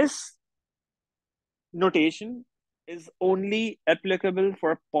 Now, this notation is only applicable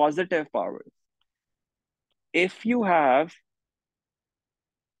for positive powers. If you have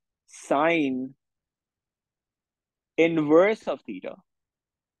sine inverse of theta,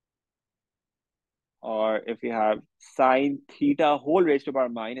 or if you have sine theta whole raised to power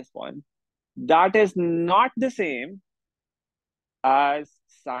 -1, that is not the same as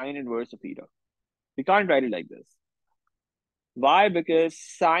sine inverse of theta. We can't write it like this. Why? Because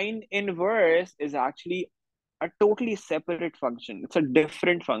sine inverse is actually a totally separate function. It's a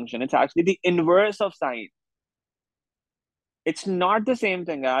different function. It's actually the inverse of sine. It's not the same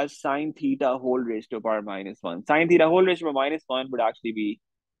thing as sine theta whole raised to power -1. Sine theta whole raised to power -1 would actually be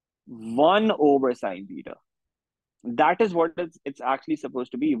 1 over sine theta. That is what it's actually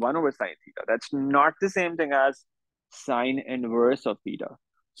supposed to be, 1 over sine theta. That's not the same thing as sine inverse of theta.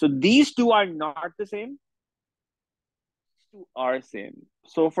 So these two are not the same. These two are same.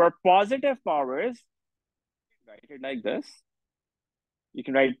 So for positive powers, you can write it like this. You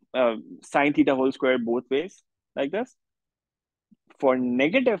can write sine theta whole square both ways like this. For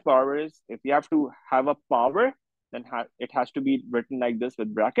negative powers, if you have to have a power, then it has to be written like this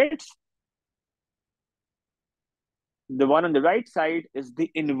with brackets. The one on the right side is the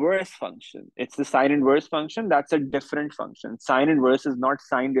inverse function. It's the sine inverse function. That's a different function. Sine inverse is not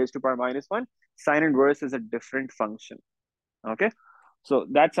sine raised to power -1. Sine inverse is a different function. Okay. So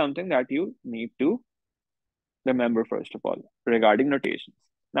that's something that you need to remember first of all regarding notations.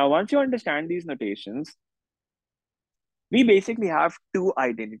 Now, once you understand these notations, we basically have two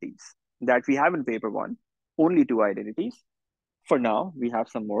identities that we have in paper one, only two identities. For now, we have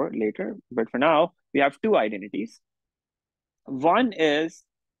some more later, but for now, we have two identities. One is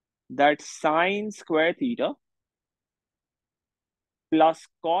that sine square theta plus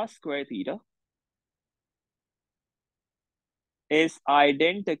cos square theta is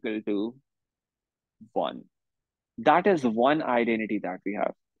identical to 1. That is one identity that we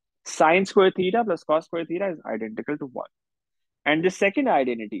have. Sine square theta plus cos square theta is identical to 1. And the second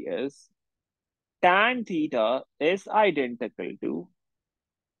identity is tan theta is identical to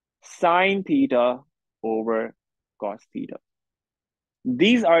sine theta over cos theta.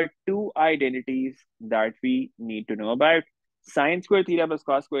 These are two identities that we need to know about. Sine square theta plus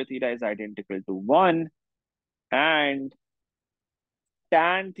cos square theta is identical to 1, and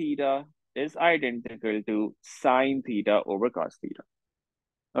tan theta is identical to sine theta over cos theta.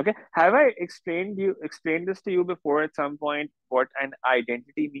 Okay, have I explained this to you before at some point, what an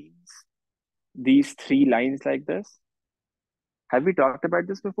identity means? These three lines like this. Have we talked about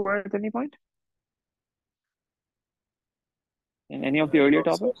this before at any point? In any of the earlier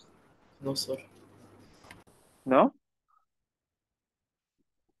No, sir. topics? No, sir. No?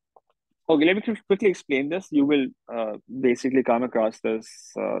 Okay, let me quickly explain this. You will basically come across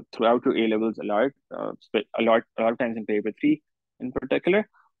this throughout your A levels a lot of times in paper 3 in particular.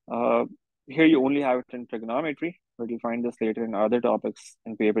 Here you only have it in trigonometry, but you'll find this later in other topics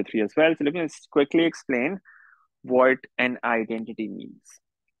in paper 3 as well. So let me just quickly explain what an identity means.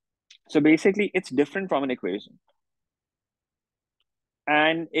 So basically, it's different from an equation.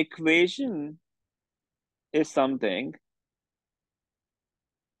 An equation is something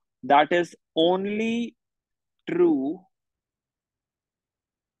that is only true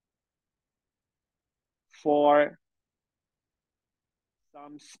for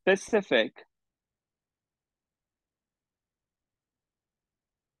some specific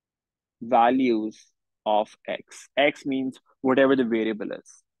values of x. X means whatever the variable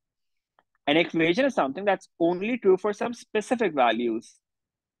is. An equation is something that's only true for some specific values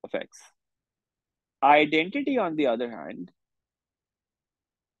of x. Identity, on the other hand,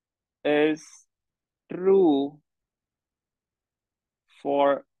 is true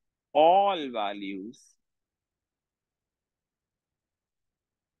for all values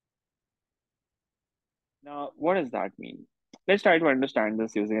Now, what does that mean? Let's try to understand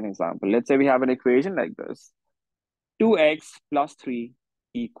this using an example. Let's say we have an equation like this. 2x plus 3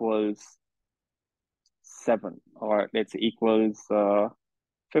 equals 7, or let's say equals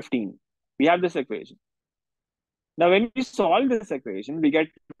 15. We have this equation. Now, when we solve this equation, we get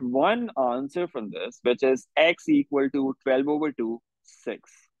one answer from this, which is x equal to 12 over 2,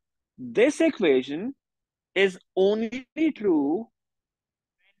 6. This equation is only true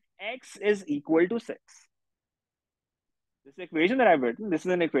when x is equal to 6. This equation that I've written, this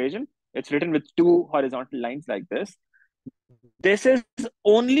is an equation. It's written with two horizontal lines like this. This is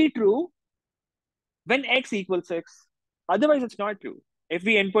only true when x equals 6. Otherwise, it's not true. If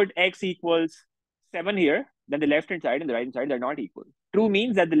we input x equals 7 here, then the left-hand side and the right-hand side, they're not equal. True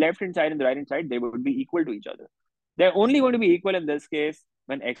means that the left-hand side and the right-hand side, they would be equal to each other. They're only going to be equal in this case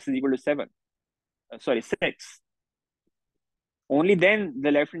when x is equal to 6. Only then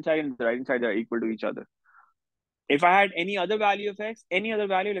the left-hand side and the right-hand side are equal to each other. If I had any other value of x, any other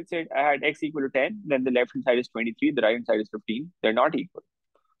value, let's say I had x equal to 10, then the left-hand side is 23, the right-hand side is 15. They're not equal.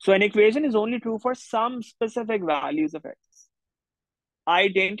 So an equation is only true for some specific values of x.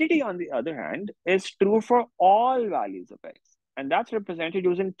 Identity, on the other hand, is true for all values of x. And that's represented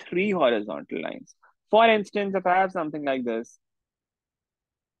using three horizontal lines. For instance, if I have something like this,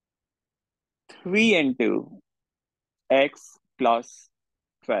 3 into x plus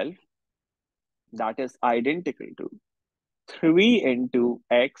 12, that is identical to 3 into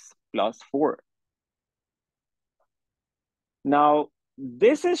x plus 4. Now,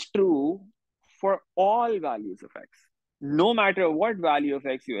 this is true for all values of x. No matter what value of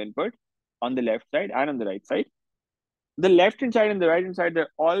x you input on the left side and on the right side, the left-hand side and the right-hand side, they're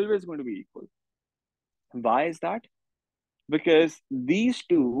always going to be equal. Why is that? Because these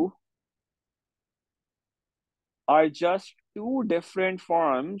two are just two different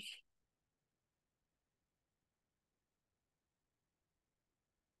forms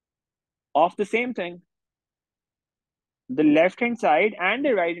of the same thing. The left-hand side and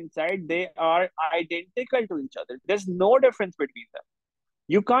the right-hand side, they are identical to each other. There's no difference between them.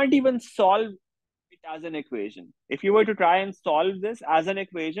 You can't even solve it as an equation. If you were to try and solve this as an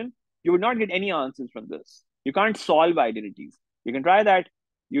equation, you would not get any answers from this. You can't solve identities. You can try that.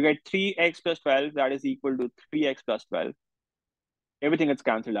 You get 3x plus 12, that is equal to 3x plus 12. Everything gets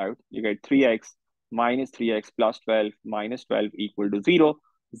cancelled out. You get 3x minus 3x plus 12 minus 12 equal to 0.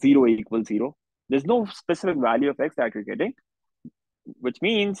 0 equals 0. There's no specific value of x that you're getting, which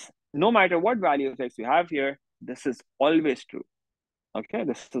means no matter what value of x you have here, this is always true. Okay,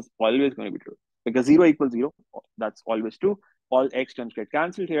 this is always going to be true because 0 equals 0. That's always true. All x terms get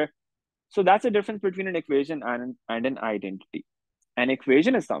cancelled here. So that's the difference between an equation and an identity. An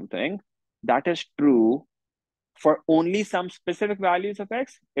equation is something that is true for only some specific values of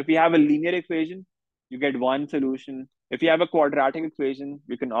x. If you have a linear equation, you get one solution. If you have a quadratic equation,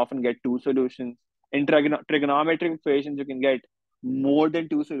 you can often get two solutions. In trigonometric equations, you can get more than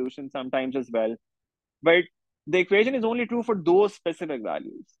two solutions sometimes as well. But the equation is only true for those specific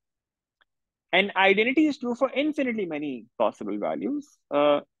values. And identity is true for infinitely many possible values.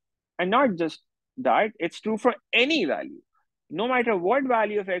 And not just that, it's true for any value. No matter what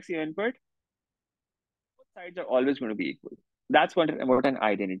value of x you input, both sides are always going to be equal. That's what an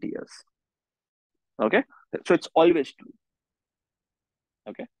identity is. Okay? So it's always true.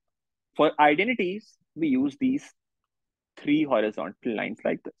 Okay? For identities, we use these three horizontal lines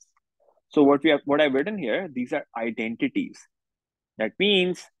like this. So what I've written here, these are identities. That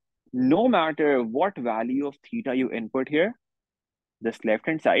means no matter what value of theta you input here, this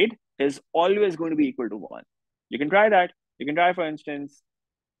left-hand side is always going to be equal to 1. You can try that. You can try, for instance,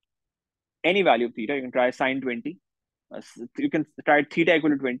 any value of theta. You can try sine 20. You can try theta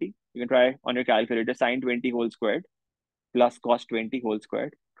equal to 20. You can try on your calculator sine 20 whole squared plus cos 20 whole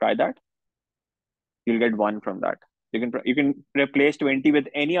squared. Try that. You'll get 1 from that. You can replace 20 with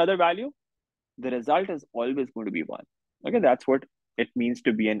any other value. The result is always going to be 1. Okay, that's what it means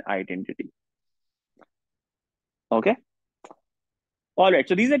to be an identity. Okay. All right,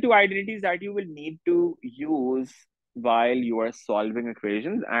 so these are two identities that you will need to use while you are solving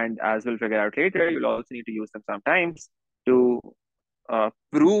equations. And as we'll figure out later, you'll also need to use them sometimes to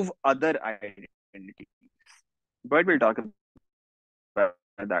prove other identities. But we'll talk about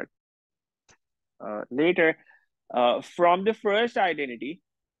that later. From the first identity,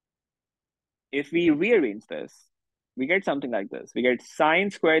 if we rearrange this, we get something like this. We get sine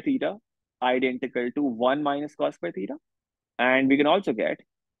square theta identical to 1 minus cos square theta. And we can also get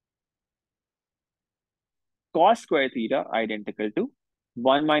cos square theta identical to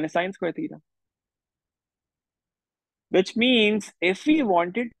 1 minus sine square theta. Which means if we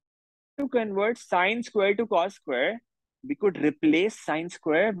wanted to convert sine square to cos square, we could replace sine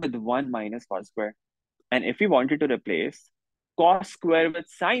square with 1 minus cos square. And if we wanted to replace cos square with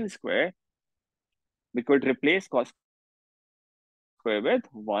sine square, we could replace cos square with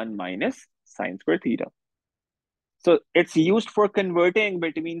 1 minus sine square theta. So it's used for converting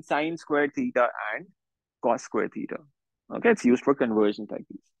between sine square theta and cos square theta. Okay, it's used for conversions like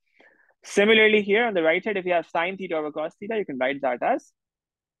these. Similarly, here on the right side, if you have sine theta over cos theta, you can write that as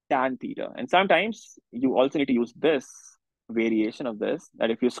tan theta. And sometimes you also need to use this variation of this, that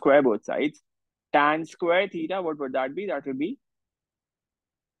if you square both sides, tan square theta, what would that be? That would be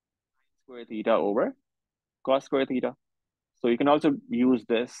square theta over cos square theta. So you can also use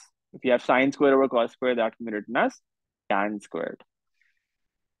this. If you have sine square over cos square, that can be written as tan squared.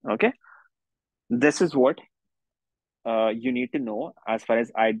 Okay. This is what you need to know as far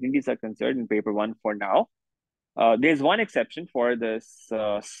as identities are concerned in paper 1 for now. There's one exception for this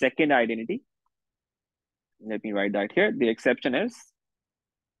second identity. Let me write that here. The exception is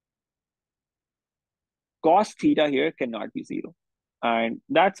cos theta here cannot be 0. And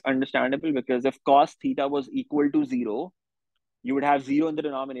that's understandable because if cos theta was equal to 0, you would have 0 in the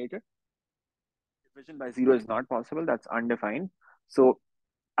denominator. Division by 0 is not possible. That's undefined. So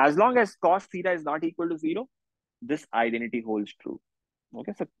as long as cos theta is not equal to 0, this identity holds true.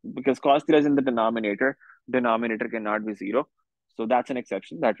 Okay, so because cos theta is in the denominator cannot be 0. So that's an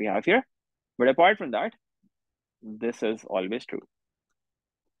exception that we have here. But apart from that, this is always true.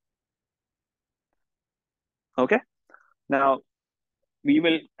 Okay, now we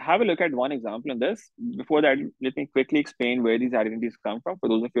will have a look at one example in this. Before that, let me quickly explain where these identities come from for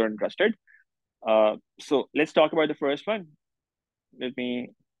those of you who are interested. So let's talk about the first one. Let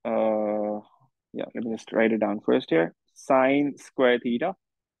me just write it down first here. Sine square theta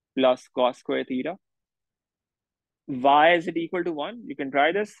plus cos square theta. Why is it equal to 1? You can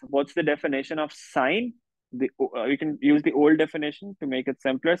try this. What's the definition of sine? You can use the old definition to make it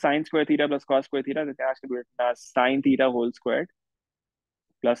simpler. Sine square theta plus cos square theta, that has to be written as sine theta whole squared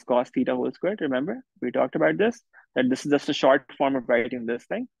plus cos theta whole squared. Remember, we talked about this, that this is just a short form of writing this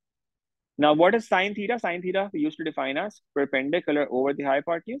thing. Now, what is sine theta? Sine theta we used to define as perpendicular over the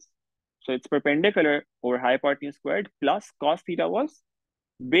hypotenuse. So it's perpendicular over hypotenuse squared plus cos theta was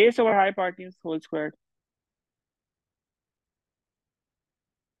base over hypotenuse whole squared.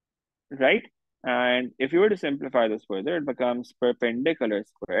 Right? And if you were to simplify this further, it becomes perpendicular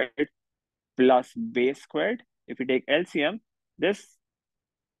squared plus base squared. If you take LCM, this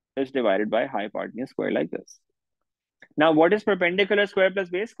is divided by hypotenuse squared like this. Now, what is perpendicular square plus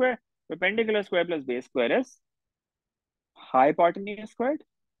base square? Perpendicular square plus base square is hypotenuse squared.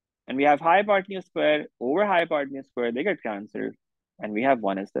 And we have hypotenuse square over hypotenuse square, they get cancelled. and we have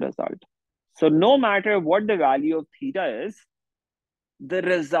 1 as the result. So no matter what the value of theta is, the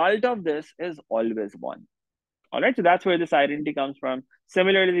result of this is always 1. All right, so that's where this identity comes from.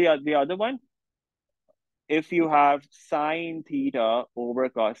 Similarly, the other one, if you have sine theta over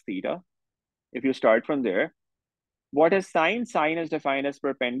cos theta, if you start from there, what is sine? Sine is defined as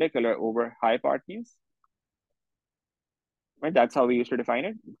perpendicular over hypotenuse. Right, that's how we used to define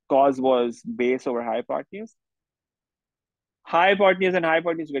it. Cos was base over hypotenuse. Hypotenuse and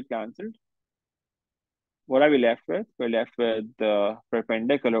hypotenuse get cancelled. What are we left with? We're left with the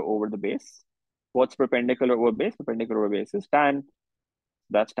perpendicular over the base. What's perpendicular over base? Perpendicular over base is tan.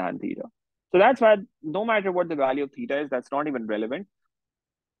 That's tan theta. So that's why no matter what the value of theta is, that's not even relevant.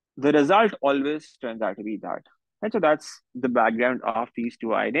 The result always turns out to be that. And so that's the background of these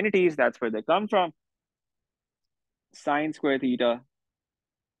two identities. That's where they come from. Sine square theta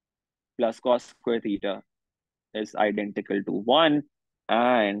plus cos square theta is identical to 1,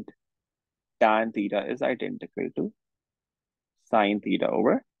 and tan theta is identical to sine theta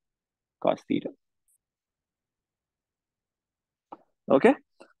over cos theta. Okay,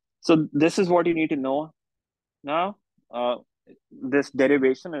 so this is what you need to know now. This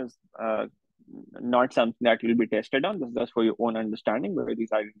derivation is not something that will be tested on. This is just for your own understanding where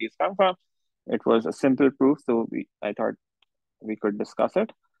these identities come from. It was a simple proof, so I thought we could discuss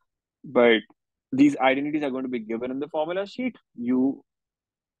it. But these identities are going to be given in the formula sheet. You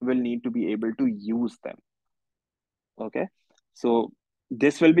will need to be able to use them. Okay, so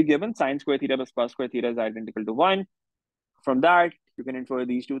this will be given. Sine square theta plus cos square theta is identical to 1. From that, you can infer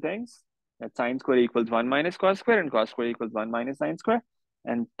these two things. That sine square equals 1 minus cos square, and cos square equals 1 minus sine square.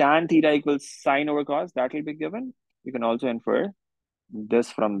 And tan theta equals sine over cos. That will be given. You can also infer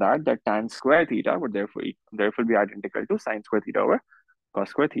this from that tan square theta would therefore be identical to sine square theta over cos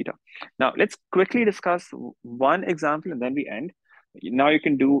square theta. Now, let's quickly discuss one example and then we end. Now you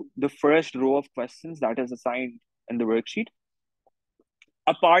can do the first row of questions that is assigned in the worksheet.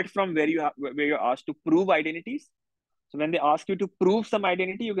 Apart from where you're asked to prove identities. So when they ask you to prove some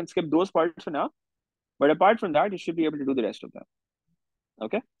identity, you can skip those parts for now. But apart from that, you should be able to do the rest of them.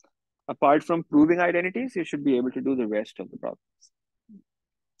 Okay? Apart from proving identities, you should be able to do the rest of the problems.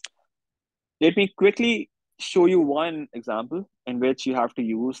 Let me quickly show you one example in which you have to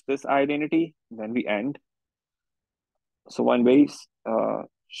use this identity. Then we end. So one very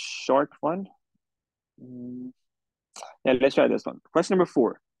short one. Yeah, let's try this one. Question number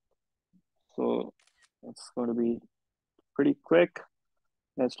 4. So it's going to be pretty quick.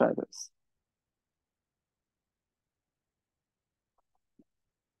 Let's try this.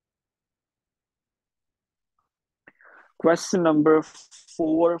 Question number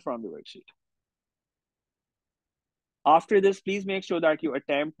 4 from the worksheet. After this, please make sure that you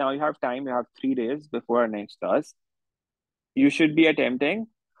attempt. Now you have time. You have 3 days before our next class. You should be attempting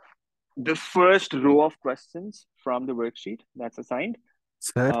the first row of questions from the worksheet that's assigned.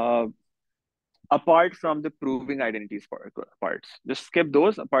 Sir? Apart from the proving identities parts. Just skip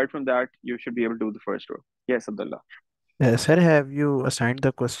those. Apart from that, you should be able to do the first row. Yes, Abdullah. Sir, have you assigned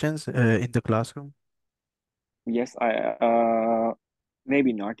the questions in the classroom? Yes, I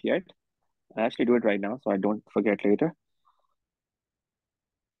maybe not yet. I actually do it right now, so I don't forget later.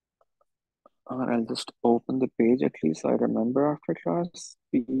 I'll just open the page at least so I remember after class.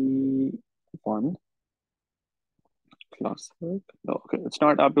 P1 classwork. No, okay, it's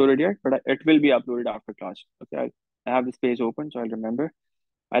not uploaded yet, but it will be uploaded after class. Okay, I have this page open, so I'll remember.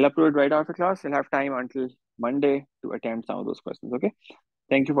 I'll upload it right after class. You'll have time until Monday to attempt some of those questions. Okay,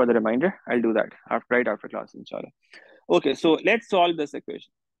 thank you for the reminder. I'll do that right after class, inshallah. Okay, so let's solve this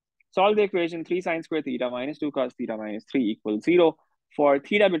equation. Solve the equation 3 sine square theta minus 2 cos theta minus 3 equals 0 for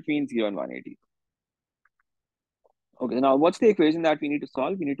theta between 0 and 180. Okay, now what's the equation that we need to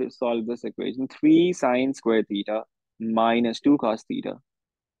solve? We need to solve this equation 3 sine square theta minus 2 cos theta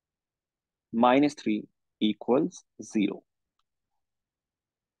minus 3 equals 0.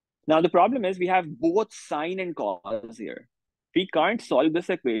 Now the problem is we have both sine and cos here. We can't solve this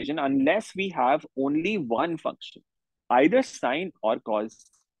equation unless we have only one function, either sine or cos.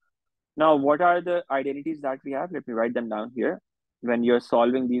 Now, what are the identities that we have? Let me write them down here. When you're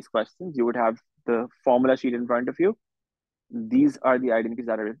solving these questions, you would have the formula sheet in front of you. These are the identities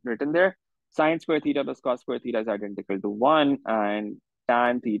that are written there. Sine square theta plus cos square theta is identical to 1, and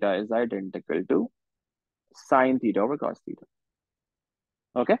tan theta is identical to sine theta over cos theta.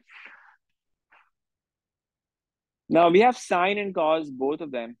 Okay. Now we have sine and cos, both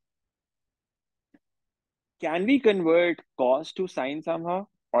of them. Can we convert cos to sine somehow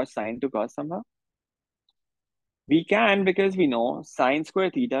or sine to cos somehow? We can, because we know sine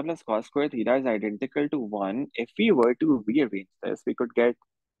square theta plus cos square theta is identical to 1. If we were to rearrange this, we could get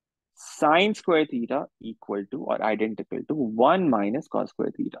sine square theta equal to or identical to 1 minus cos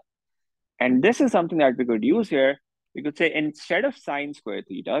square theta. And this is something that we could use here. We could say instead of sine square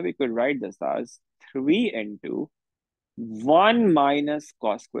theta, we could write this as 3 into 1 minus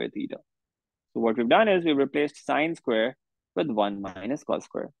cos square theta. So what we've done is we've replaced sine square with 1 minus cos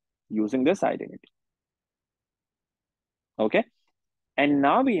square using this identity. Okay. And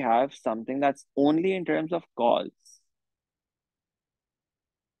now we have something that's only in terms of cos.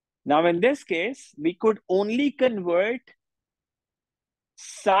 Now, in this case, we could only convert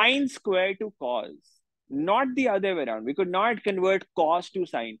sine square to cos, not the other way around. We could not convert cos to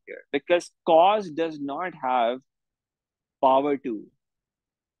sine here because cos does not have power 2.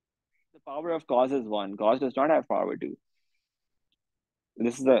 The power of cos is 1. Cos does not have power 2.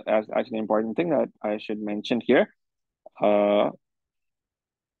 This is actually an important thing that I should mention here.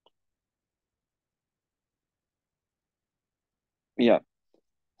 Yeah.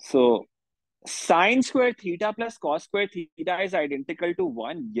 So sine square theta plus cos square theta is identical to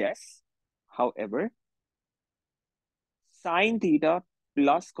 1. Yes. However, sine theta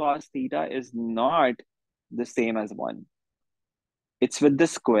plus cos theta is not the same as 1. It's with the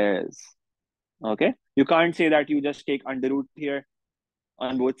squares. Okay. You can't say that you just take under root here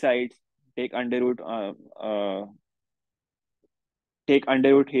on both sides, take under root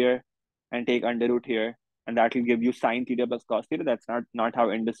here and take under root here, and that will give you sine theta plus cos theta. That's not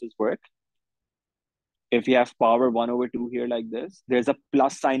how indices work. If you have power 1 over 2 here like this, there's a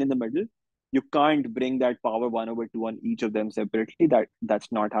plus sign in the middle. You can't bring that power 1 over 2 on each of them separately.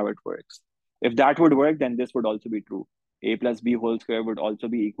 That's not how it works. If that would work, then this would also be true. A plus b whole square would also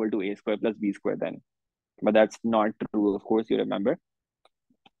be equal to a square plus b square then. But that's not true, of course, you remember.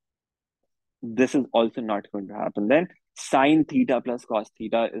 This is also not going to happen. Then sine theta plus cos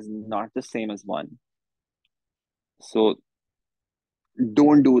theta is not the same as 1. So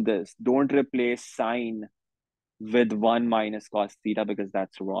don't do this. Don't replace sine with 1 minus cos theta because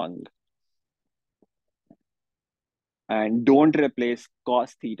that's wrong. And don't replace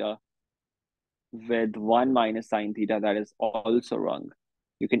cos theta with 1 minus sine theta. That is also wrong.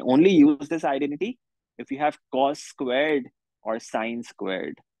 You can only use this identity if you have cos squared or sine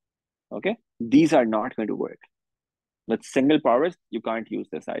squared. Okay? These are not going to work. With single powers, you can't use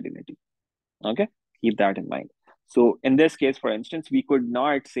this identity. Okay? Keep that in mind. So in this case, for instance, we could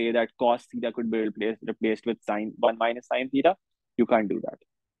not say that cos theta could be replaced with sine 1 minus sine theta. You can't do that.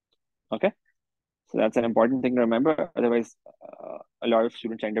 Okay? So that's an important thing to remember. Otherwise, a lot of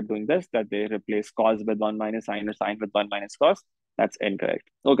students end up doing this, that they replace cos with 1 minus sine or sine with 1 minus cos. That's incorrect.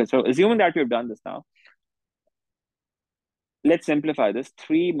 Okay, so assuming that we've done this now, let's simplify this.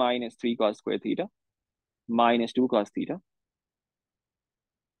 3 minus 3 cos square theta minus 2 cos theta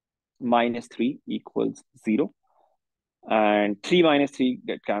minus 3 equals 0. And 3 minus 3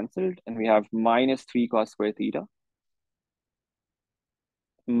 get cancelled, and we have minus 3 cos square theta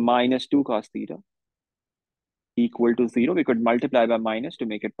minus 2 cos theta equal to 0. We could multiply by minus to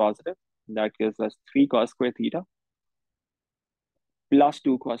make it positive. That gives us 3 cos square theta plus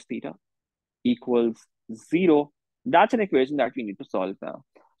 2 cos theta equals 0. That's an equation that we need to solve now.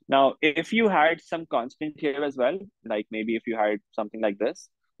 Now, if you had some constant here as well, like maybe if you had something like this,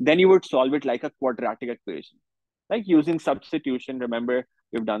 then you would solve it like a quadratic equation. Like using substitution, remember,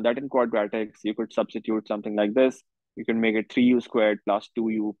 we've done that in quadratics. You could substitute something like this. You can make it 3u squared plus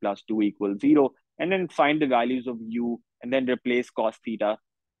 2u plus 2 equals 0, and then find the values of u, and then replace cos theta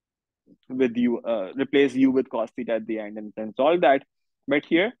with u, replace u with cos theta at the end, and then solve that. But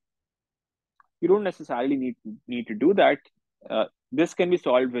here, you don't necessarily need to do that. This can be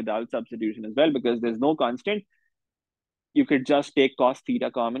solved without substitution as well because there's no constant. You could just take cos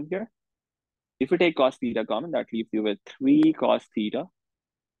theta common here. If you take cos theta common, that leaves you with 3 cos theta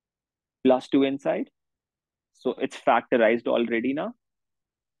plus 2 inside. So it's factorized already now,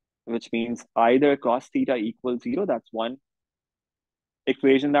 which means either cos theta equals 0, that's one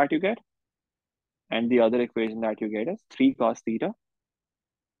equation that you get. And the other equation that you get is 3 cos theta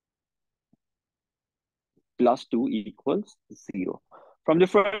plus 2 equals 0. From the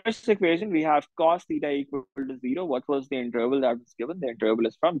first equation, we have cos theta equal to 0. What was the interval that was given? The interval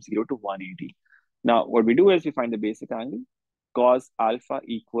is from 0 to 180. Now, what we do is we find the basic angle. Cos alpha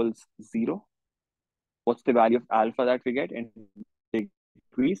equals 0. What's the value of alpha that we get in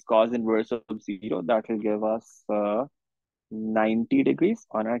degrees? Cos inverse of 0. That will give us 90 degrees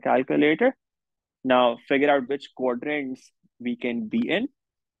on our calculator. Now, figure out which quadrants we can be in.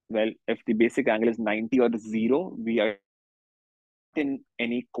 Well, if the basic angle is 90 or 0, we are in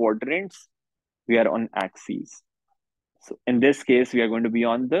any quadrants, we are on axes. So in this case, we are going to be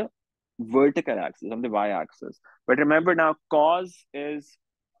on the vertical axis, on the y-axis. But remember now, cos is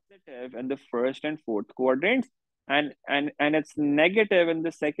positive in the first and fourth quadrants, and it's negative in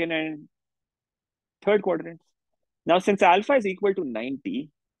the second and third quadrants. Now, since alpha is equal to 90,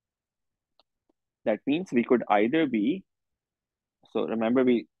 that means we could either be, so remember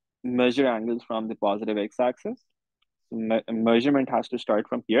we measure angles from the positive x-axis. So measurement has to start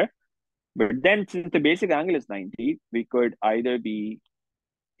from here. But then since the basic angle is 90, we could either be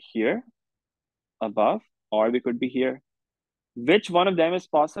here above or we could be here. Which one of them is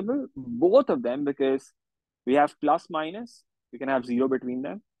possible? Both of them, because we have plus minus, we can have 0 between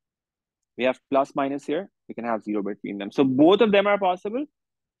them. We have plus minus here, we can have 0 between them. So both of them are possible.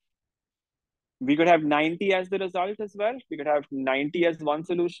 We could have 90 as the result as well. We could have 90 as one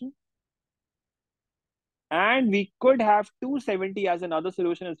solution. And we could have 270 as another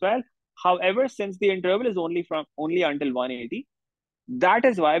solution as well. However, since the interval is only until 180, that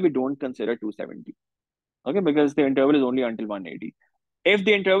is why we don't consider 270. Okay, because the interval is only until 180. If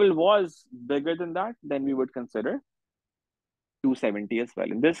the interval was bigger than that, then we would consider 270 as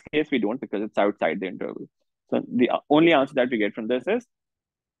well. In this case, we don't, because it's outside the interval. So the only answer that we get from this is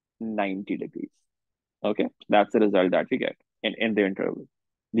 90 degrees. Okay, that's the result that we get in the interval.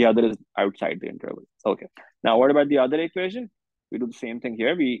 The other is outside the interval. Okay, now what about the other equation? We do the same thing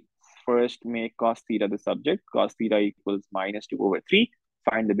here. We first make cos theta the subject. Cos theta equals minus 2 over 3.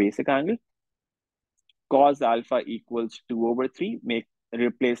 Find the basic angle. Cos alpha equals 2 over 3.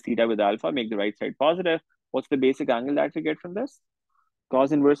 Replace theta with alpha, make the right side positive. What's the basic angle that we get from this?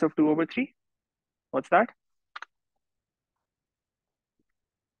 Cos inverse of 2 over 3. What's that?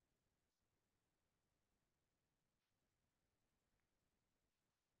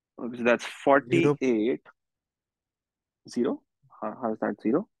 Okay, so that's 48. 0? How is that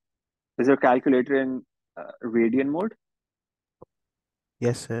 0? Is your calculator in radian mode?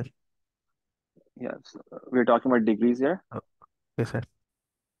 Yes, sir. Yes, we're talking about degrees here. Yes, sir.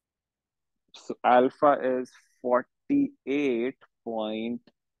 So alpha is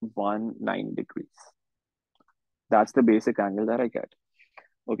 48.19 degrees. That's the basic angle that I get.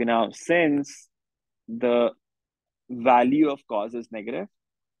 Okay, now since the value of cos is negative,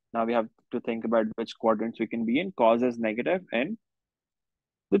 now we have to think about which quadrants we can be in. Cos is negative in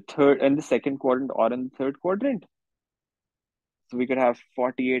the third and the second quadrant or in the third quadrant. So we could have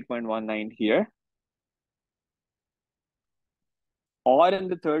 48.19 here or in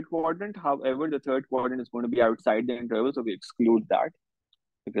the third quadrant. However, the third quadrant is going to be outside the interval, so we exclude that,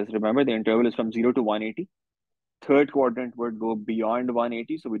 because remember the interval is from 0 to 180. Third quadrant would go beyond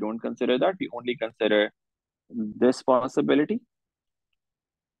 180, so we don't consider that. We only consider this possibility.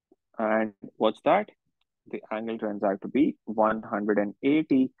 And what's that? The angle turns out to be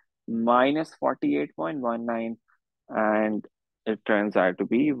 180 minus 48.19, and it turns out to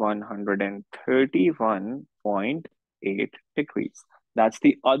be 131.8 degrees. That's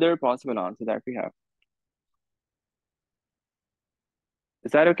the other possible answer that we have.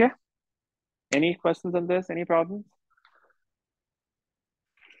 Is that okay? Any questions on this? Any problems?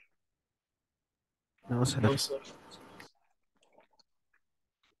 No, sir. No, sir.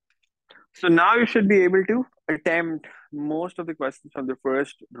 So now you should be able to attempt most of the questions from the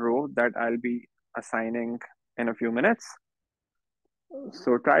first row that I'll be assigning in a few minutes.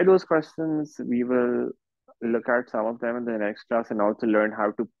 So try those questions. We will look at some of them in the next class and also learn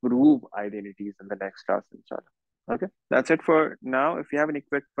how to prove identities in the next class, inshallah. Okay, that's it for now. If you have any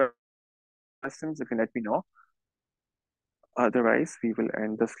quick questions, you can let me know. Otherwise, we will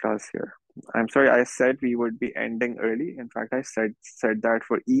end this class here. I'm sorry, I said we would be ending early. In fact, I said that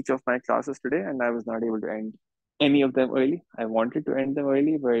for each of my classes today, and I was not able to end any of them early. I wanted to end them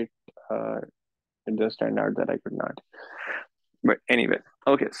early, but it just turned out that I could not. But anyway,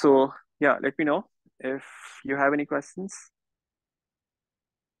 okay, so yeah, let me know if you have any questions.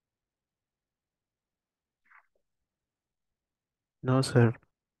 No, sir.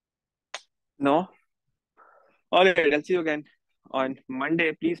 No? All right, I'll see you again on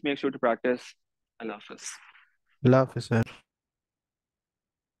Monday. Please make sure to practice. Allah Hafiz. Love, sir.